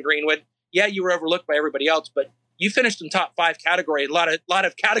 Carmen Greenwood, yeah, you were overlooked by everybody else, but you finished in top 5 category, a lot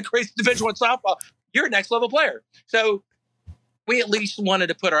of categories in Division I softball. You're a next level player. So we at least wanted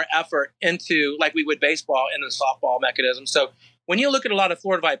to put our effort into, like we would baseball, in the softball mechanism. So when you look at a lot of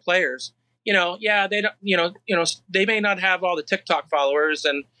Florida Vibe players, they don't, they may not have all the TikTok followers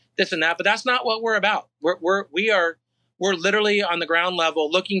and this and that, but that's not what we're about. We're literally on the ground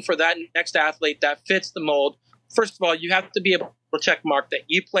level looking for that next athlete that fits the mold. First of all, you have to be able to check mark that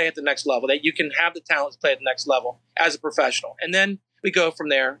you play at the next level, that you can have the talent to play at the next level as a professional. And then we go from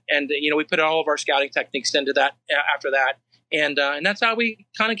there. And, we put all of our scouting techniques into that after that. And that's how we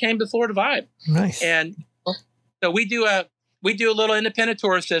kind of came to Florida Vibe. Nice. And so we do a little independent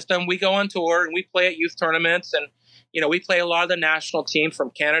tour system. We go on tour and we play at youth tournaments. And, we play a lot of the national teams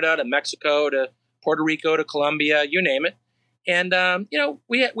from Canada to Mexico to Puerto Rico to Colombia, you name it. And,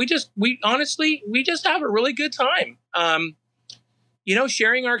 we just have a really good time.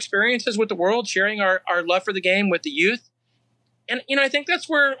 Sharing our experiences with the world, sharing our love for the game with the youth. And, I think that's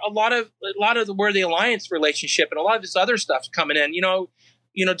where where the alliance relationship and a lot of this other stuff's coming in,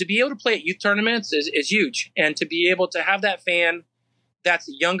 to be able to play at youth tournaments is huge. And to be able to have that fan, that's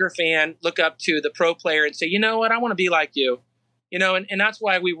a younger fan, look up to the pro player and say, you know what, I want to be like you, and that's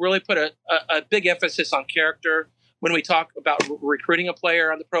why we really put a big emphasis on character when we talk about recruiting a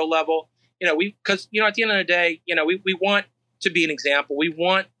player on the pro level, because at the end of the day, we want to be an example. We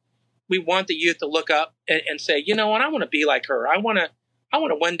want the youth to look up and say, you know what, I want to be like her. I want to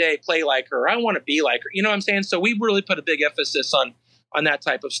one day play like her. I want to be like her. You know what I'm saying? So we really put a big emphasis on that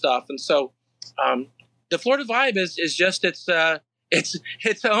type of stuff. And so the Florida Vibe is just its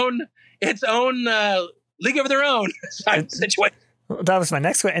own league of their own situation. That was my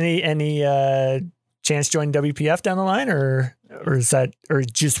next question. Any chance to join WPF down the line, or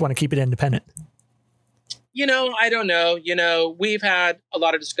just want to keep it independent? I don't know. We've had a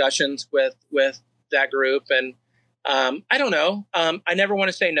lot of discussions with that group, and I don't know. I never want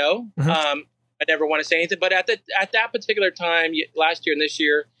to say no. Mm-hmm. I never want to say anything. But at that particular time, last year and this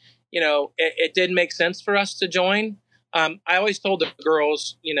year, it didn't make sense for us to join. I always told the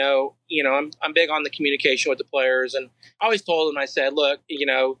girls, I'm big on the communication with the players, and I always told them, I said, look,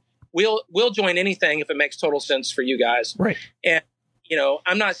 we'll join anything if it makes total sense for you guys. Right. And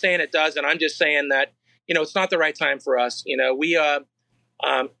I'm not saying it doesn't. I'm just saying that. It's not the right time for us. It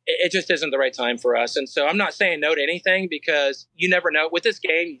just isn't the right time for us. And so I'm not saying no to anything, because you never know. With this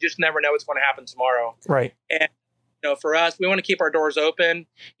game, you just never know what's going to happen tomorrow. Right. And, for us, we want to keep our doors open.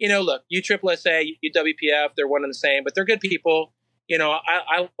 Look, USSSA, UWPF, they're one and the same, but they're good people.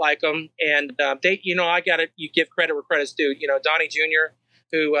 I like them. And they, you give credit where credit's due. Donnie Jr.,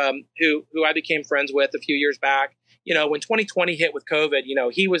 who I became friends with a few years back. When 2020 hit with COVID,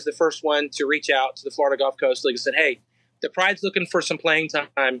 he was the first one to reach out to the Florida Gulf Coast League and said, hey, the Pride's looking for some playing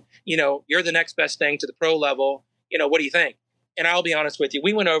time. You're the next best thing to the pro level. What do you think? And I'll be honest with you.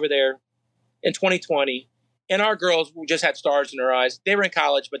 We went over there in 2020, and our girls just had stars in their eyes. They were in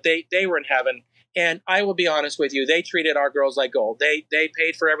college, but they were in heaven. And I will be honest with you. They treated our girls like gold. They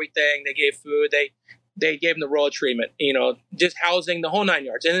paid for everything. They gave food. They gave them the royal treatment, just housing, the whole 9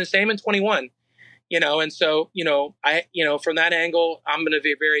 yards. And the same in 21. And so, from that angle, I'm going to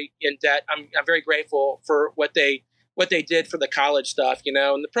be very in debt. I'm very grateful for what they did for the college stuff,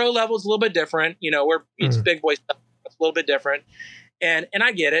 and the pro level is a little bit different. It's big boy stuff. It's a little bit different. And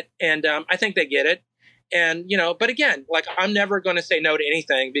I get it. And I think they get it. And, but again, like, I'm never going to say no to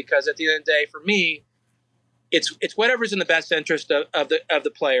anything, because at the end of the day, for me, it's whatever's in the best interest of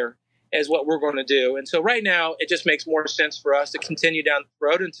the player is what we're going to do. And so right now, it just makes more sense for us to continue down the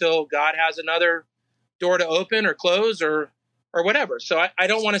road until God has another door to open or close or whatever. So I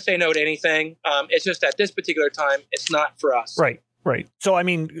don't want to say no to anything. It's just at this particular time, it's not for us. Right. So, I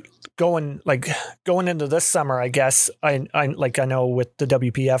mean, going into this summer, I guess I know with the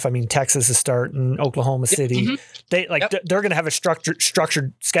WPF, I mean, Texas is starting, Oklahoma City, they're going to have a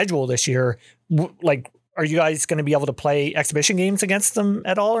structured schedule this year. Are you guys going to be able to play exhibition games against them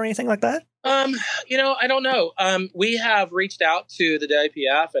at all or anything like that? I don't know. We have reached out to the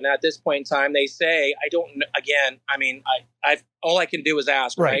WPF, and at this point in time, they say, I don't, again, I mean, I've all I can do is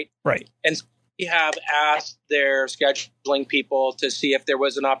ask, right? And so we have asked their scheduling people to see if there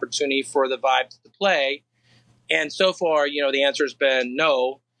was an opportunity for the Vibes to play. And so far, the answer has been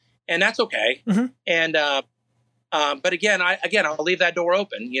no, and that's okay. And, but again, I'll leave that door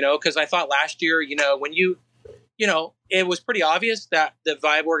open, because I thought last year, when it was pretty obvious that the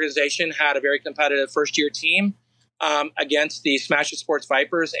Vibe organization had a very competitive first-year team against the Smash It Sports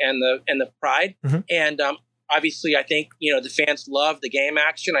Vipers and the Pride. And obviously, I think, the fans love the game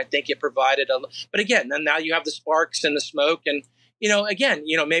action. I think it provided but again, then now you have the sparks and the smoke. And, again,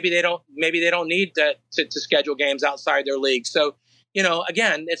 maybe they don't need to schedule games outside their league. So,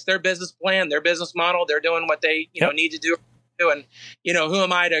 again, it's their business plan, their business model. They're doing what they, need to do. And, who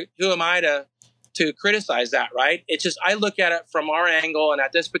am I to criticize that, right? It's just, I look at it from our angle, and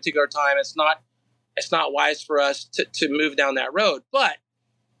at this particular time, it's not wise for us to move down that road. But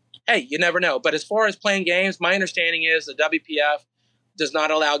hey, you never know. But as far as playing games, my understanding is the WPF does not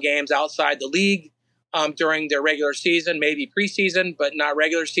allow games outside the league during their regular season, maybe preseason, but not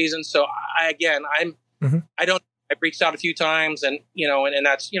regular season. So I've reached out a few times, and and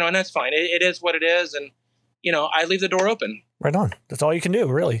that's fine. It is what it is, and I leave the door open. Right on. That's all you can do,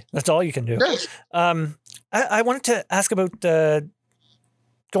 really. That's all you can do. I wanted to ask about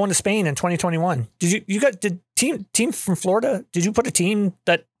going to Spain in 2021. Did team from Florida? Did you put a team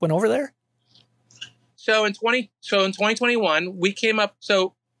that went over there? So in 2021, we came up.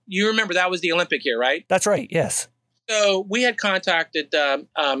 So you remember that was the Olympic year, right? That's right. Yes. So we had contacted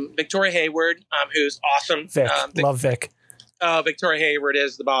Victoria Hayward, who's awesome. Vic, love Vic. Victoria Hayward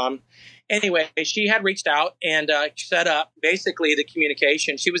is the bomb. Anyway, she had reached out and set up basically the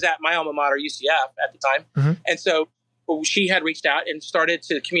communication. She was at my alma mater, UCF, at the time. And so she had reached out and started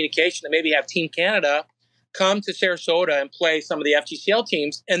to communication to maybe have Team Canada come to Sarasota and play some of the FGCL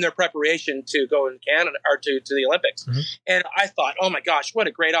teams in their preparation to go in Canada or to the Olympics. And I thought, oh my gosh, what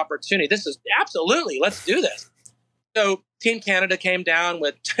a great opportunity. This is absolutely, let's do this. So Team Canada came down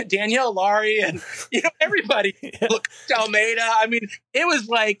with Danielle Laurie and everybody. Look, Almeida. I mean, it was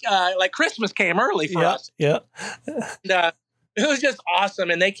like Christmas came early for us. Yeah. And, it was just awesome.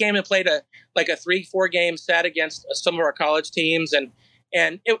 And they came and played a 3-4 game set against some of our college teams. And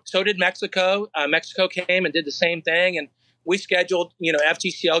so did Mexico. Mexico came and did the same thing. And we scheduled,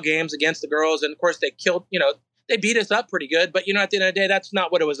 FGCL games against the girls. And of course they killed, they beat us up pretty good. But, at the end of the day, that's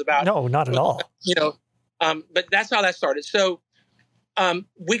not what it was about. No, not at all. But that's how that started. So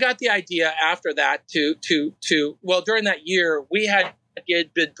we got the idea after that during that year, we had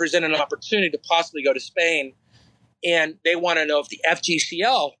been presented an opportunity to possibly go to Spain. And they want to know if the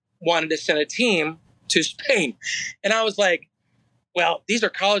FGCL wanted to send a team to Spain. And I was like, well, these are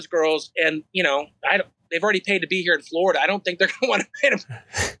college girls, and they've already paid to be here in Florida. I don't think they're going to want to pay them.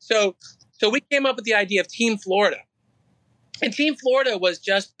 So we came up with the idea of Team Florida. And Team Florida was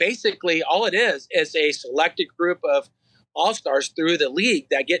just basically all it is a selected group of all-stars through the league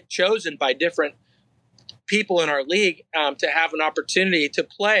that get chosen by different people in our league to have an opportunity to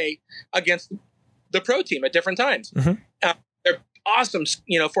play against the pro team at different times. They're awesome,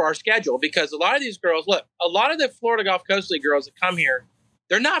 for our schedule, because a lot of these girls, a lot of the Florida Gulf Coast League girls that come here,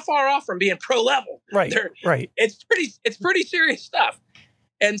 they're not far off from being pro level. Right. It's pretty serious stuff.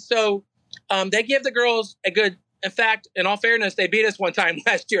 And so they give the girls a good, in fact, in all fairness, they beat us one time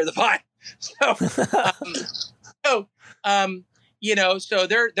last year, the Vibe. So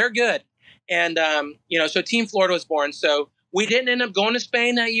they're good. And, so Team Florida was born. So we didn't end up going to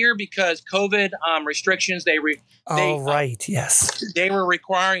Spain that year because COVID restrictions. Yes. They were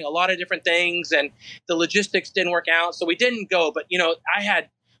requiring a lot of different things, and the logistics didn't work out, so we didn't go. But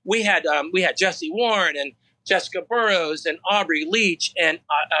we had Jessie Warren and Jessica Burrows and Aubrey Leach and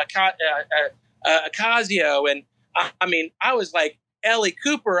Ocasio, and I mean, I was like Ellie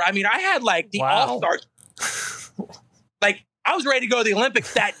Cooper. I mean, I had like the All-Stars. Like, I was ready to go to the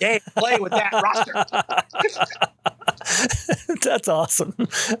Olympics that day and play with that roster. That's awesome.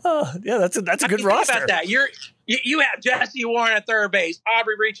 Oh, yeah, that's a good roster. Think about that. You have Jesse Warren at third base,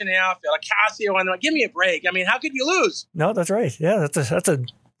 Aubrey Reach in the outfield, Ocasio, and give me a break. I mean, how could you lose? No, that's right. Yeah, that's a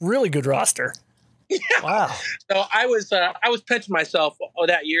really good roster. Yeah. Wow. So I was pinching myself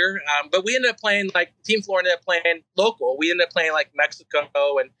that year, but we ended up playing like Team Florida ended up playing local. We ended up playing like Mexico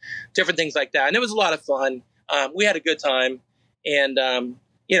and different things like that, and it was a lot of fun. We had a good time, and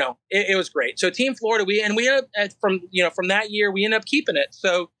it was great. So Team Florida, we ended up from that year we ended up keeping it.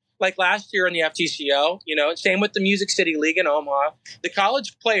 So like last year in the FTCL, same with the Music City League in Omaha. The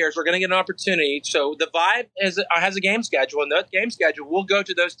college players are going to get an opportunity. So the Vibe has a game schedule, and that game schedule will go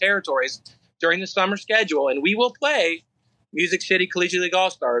to those territories during the summer schedule, and we will play Music City Collegiate League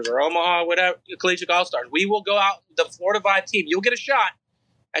All-Stars or Omaha whatever Collegiate All-Stars. We will go out, the Florida Vibe team. You'll get a shot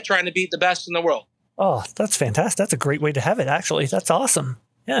at trying to beat the best in the world. Oh, that's fantastic. That's a great way to have it, actually. That's awesome.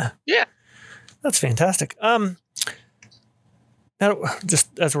 Yeah. Yeah. That's fantastic. Now,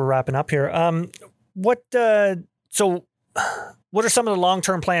 just as we're wrapping up here, what are some of the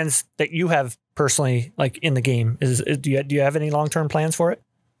long-term plans that you have personally, like in the game? Do you have any long-term plans for it?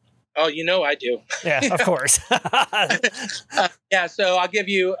 Oh, I do. Yeah, of course. Yeah, so I'll give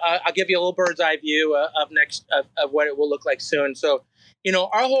you a little bird's eye view of what it will look like soon. So,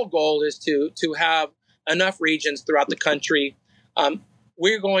 our whole goal is to have enough regions throughout the country.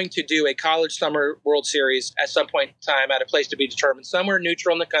 We're going to do a college summer World Series at some point in time at a place to be determined, somewhere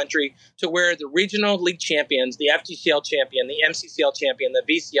neutral in the country, to where the regional league champions, the FTCL champion, the MCCL champion, the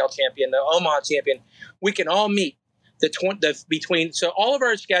VCL champion, the Omaha champion, we can all meet. So all of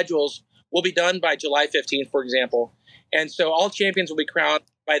our schedules will be done by July 15th, for example. And so all champions will be crowned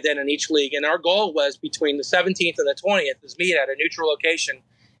by then in each league. And our goal was between the 17th and the 20th is meet at a neutral location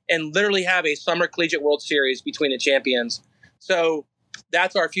and literally have a summer collegiate World Series between the champions. So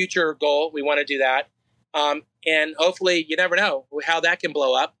that's our future goal. We want to do that. And hopefully, you never know how that can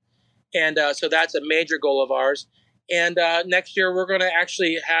blow up. And so that's a major goal of ours. And next year, we're going to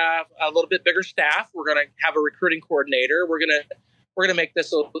actually have a little bit bigger staff. We're going to have a recruiting coordinator. We're going to make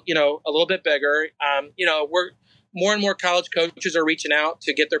this a little bit bigger. We're more and more college coaches are reaching out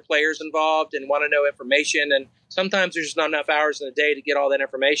to get their players involved and want to know information. And sometimes there's just not enough hours in the day to get all that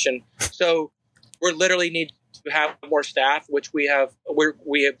information. So we literally need to have more staff, which we have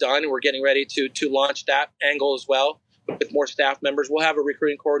done. And we're getting ready to launch that angle as well with more staff members. We'll have a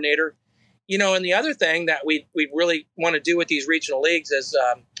recruiting coordinator. And the other thing that we really want to do with these regional leagues is,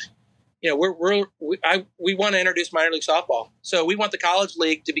 we want to introduce minor league softball. So we want the college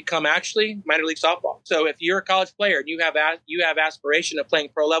league to become actually minor league softball. So if you're a college player and you have aspiration of playing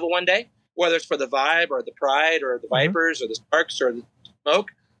pro level one day, whether it's for the Vibe or the Pride or the Vipers or the Sparks or the Smoke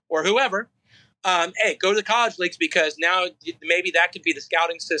or whoever, hey, go to the college leagues, because now maybe that could be the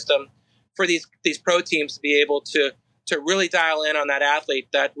scouting system for these pro teams to be able to really dial in on that athlete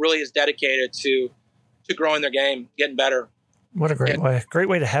that really is dedicated to growing their game, getting better. What a great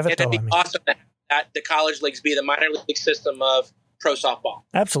way to have it, though. It'd be awesome that the college leagues be the minor league system of pro softball.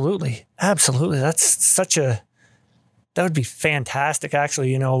 Absolutely. That would be fantastic,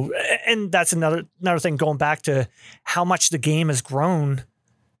 actually, and that's another thing, going back to how much the game has grown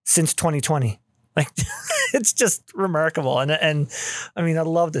since 2020. Like, it's just remarkable. And I mean, I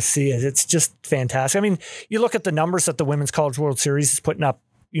love to see it. It's just fantastic. I mean, you look at the numbers that the Women's College World Series is putting up,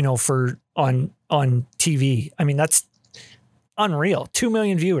 for on TV. I mean, that's unreal. 2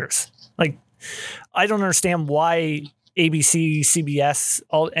 million viewers. Like, I don't understand why ABC, CBS,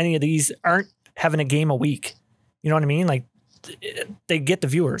 any of these aren't having a game a week. You know what I mean? Like, they get the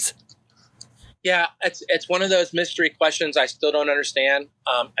viewers. Yeah, it's one of those mystery questions I still don't understand.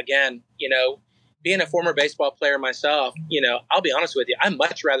 Again, being a former baseball player myself, I'll be honest with you, I'd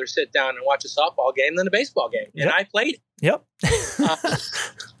much rather sit down and watch a softball game than a baseball game. Yep. And I played it. Yep.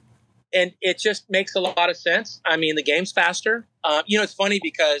 And it just makes a lot of sense. I mean, the game's faster. It's funny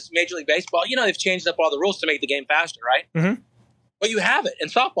because Major League Baseball, they've changed up all the rules to make the game faster, right? Mm-hmm. But you have it in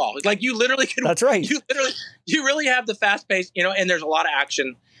softball. Like, you literally can. That's right. You really have the fast pace, and there's a lot of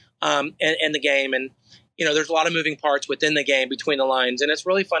action in the game. And, there's a lot of moving parts within the game between the lines. And it's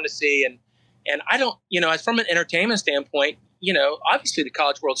really fun to see. And I don't, as from an entertainment standpoint, obviously the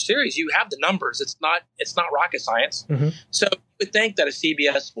College World Series, you have the numbers. It's not rocket science. Mm-hmm. So you would think that a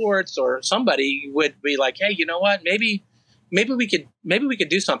CBS Sports or somebody would be like, hey, you know what? Maybe we could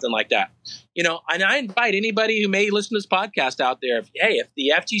do something like that. And I invite anybody who may listen to this podcast out there. If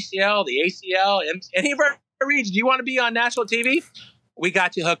the FGCL, the ACL, any of our regions, you want to be on national TV, we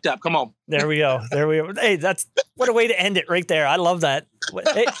got you hooked up. Come on. There we go. Hey, that's what a way to end it right there. I love that.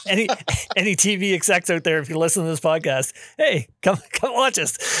 Hey, any TV execs out there, if you listen to this podcast, hey, come watch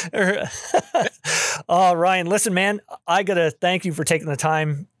us. Oh, Ryan, listen, man, I got to thank you for taking the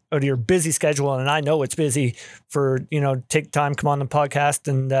time out of your busy schedule. And I know it's busy for, take time, come on the podcast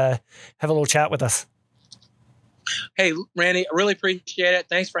and have a little chat with us. Hey, Randy, I really appreciate it.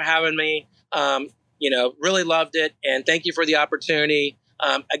 Thanks for having me. Really loved it. And thank you for the opportunity.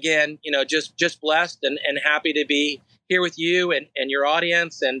 Again, just blessed and happy to be here with you and your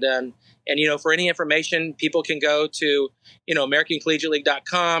audience. And for any information, people can go to,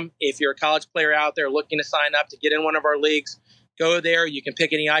 AmericanCollegiateLeague.com. If you're a college player out there looking to sign up to get in one of our leagues, go there. You can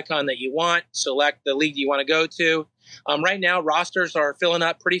pick any icon that you want, select the league you want to go to. Right now, rosters are filling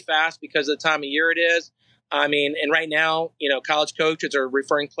up pretty fast because of the time of year it is. And right now, college coaches are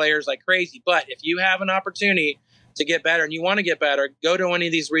referring players like crazy. But if you have an opportunity to get better and you want to get better, go to any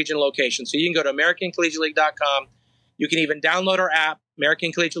of these regional locations. So you can go to AmericanCollegiateLeague.com. You can even download our app,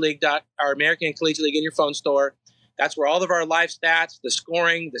 American Collegiate League in your phone store. That's where all of our live stats, the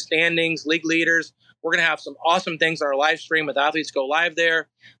scoring, the standings, league leaders. We're going to have some awesome things on our live stream with Athletes Go Live there.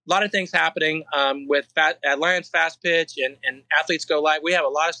 A lot of things happening with Lions Fast Pitch and Athletes Go Live. We have a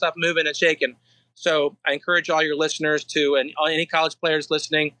lot of stuff moving and shaking. So I encourage all your listeners to, and any college players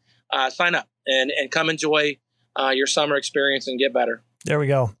listening, sign up and come enjoy your summer experience and get better. There we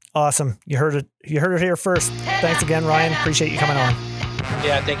go. Awesome. You heard it here first. Thanks again, Ryan. Appreciate you coming on.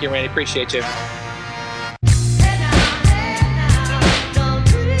 Yeah, thank you, Randy. Appreciate you.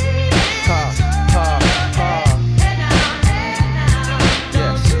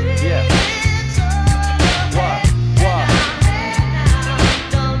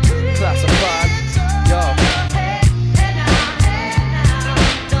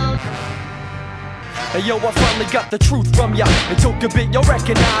 Hey yo, I finally got the truth from ya. It took a bit, you'll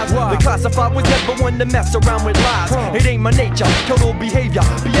recognize. The classified was never one to mess around with lies. It ain't my nature, total behavior,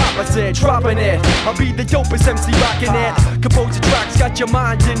 be opposite, dropping it. I'll be the dopest MC rocking it. Compose the tracks, got your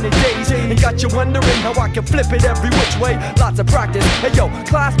mind in the daze, and got you wondering how I can flip it every which way. Lots of practice. Hey yo,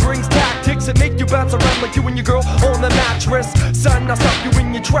 class brings tactics that make you bounce around like you and your girl on the mattress. Son, I'll stop you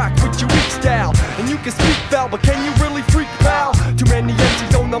in your track with your weak style. And you can speak foul, but can you really freak, pal? Too many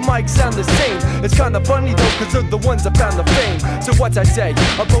MCs on the mic sound the same. It's kinda funny though, cause they're the ones that found the fame. So what's I say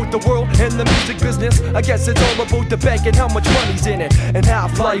about the world and the music business? I guess it's all about the bank and how much money's in it. And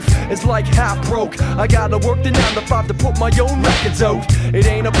half life is like half broke. I gotta work the 9 to 5 to put my own records out. It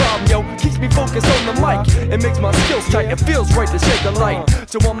ain't a problem, yo, keeps me focused on the mic. It makes my skills tight, it feels right to shed the light.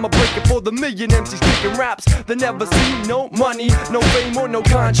 So I'ma break it for the million MCs kicking raps that never see no money, no fame or no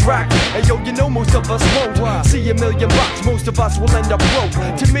contract. And yo, you know most of us won't see $1 million. Most of us will end up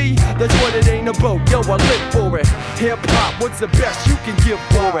broke. To me, that's what it ain't about. Yo, I live for it. Hip hop, what's the best you can give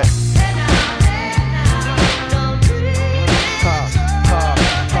for it?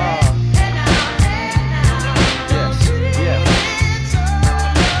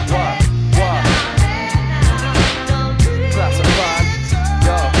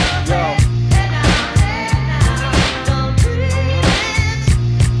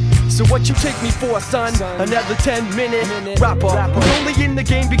 What you take me for, son? Another 10-minute rapper who's only in the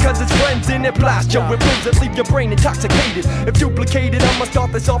game because his friends in it blast. Yo, it flows that leave your brain intoxicated. If duplicated, I'ma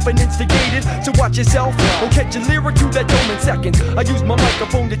start this off and instigate it. So watch yourself, or catch a lyric to that dome in seconds. I use my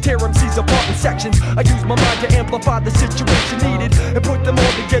microphone to tear MCs apart in sections. I use my mind to amplify the situation needed and put them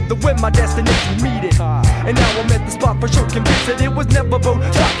all together when my destination meet it. And now I'm at the spot for sure, convinced that it was never about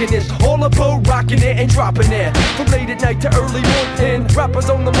talking it. All about rocking it and dropping it. From late at night to early morning. Rappers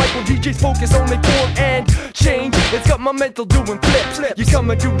on the mic, DJs focus on the chord and change. It's got my mental doing flips. You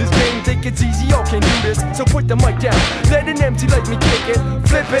come and do this game, think it's easy, y'all can do this. So put the mic down, let an MC like me kick it.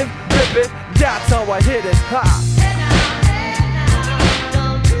 Flip it, rip it, that's how I hit it. Ha!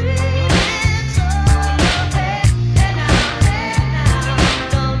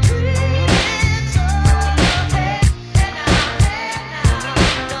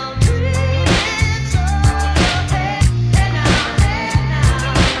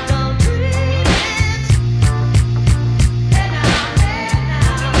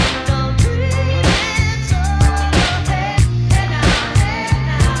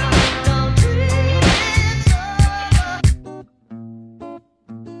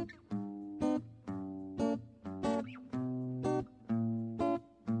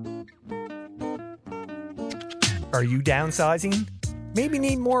 Are you downsizing? Maybe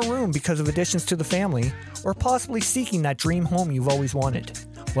need more room because of additions to the family, or possibly seeking that dream home you've always wanted?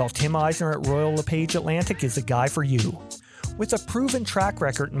 Well, Tim Eisner at Royal LePage Atlantic is the guy for you. With a proven track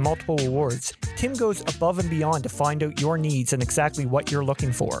record and multiple awards, Tim goes above and beyond to find out your needs and exactly what you're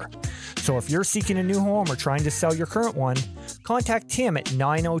looking for. So if you're seeking a new home or trying to sell your current one, contact Tim at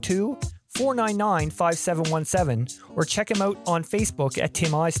 902-499-5717 or check him out on Facebook at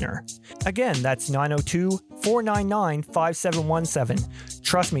Tim Eisner. Again, that's 902-499-5717.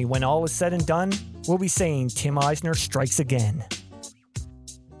 Trust me, when all is said and done, we'll be saying Tim Eisner strikes again.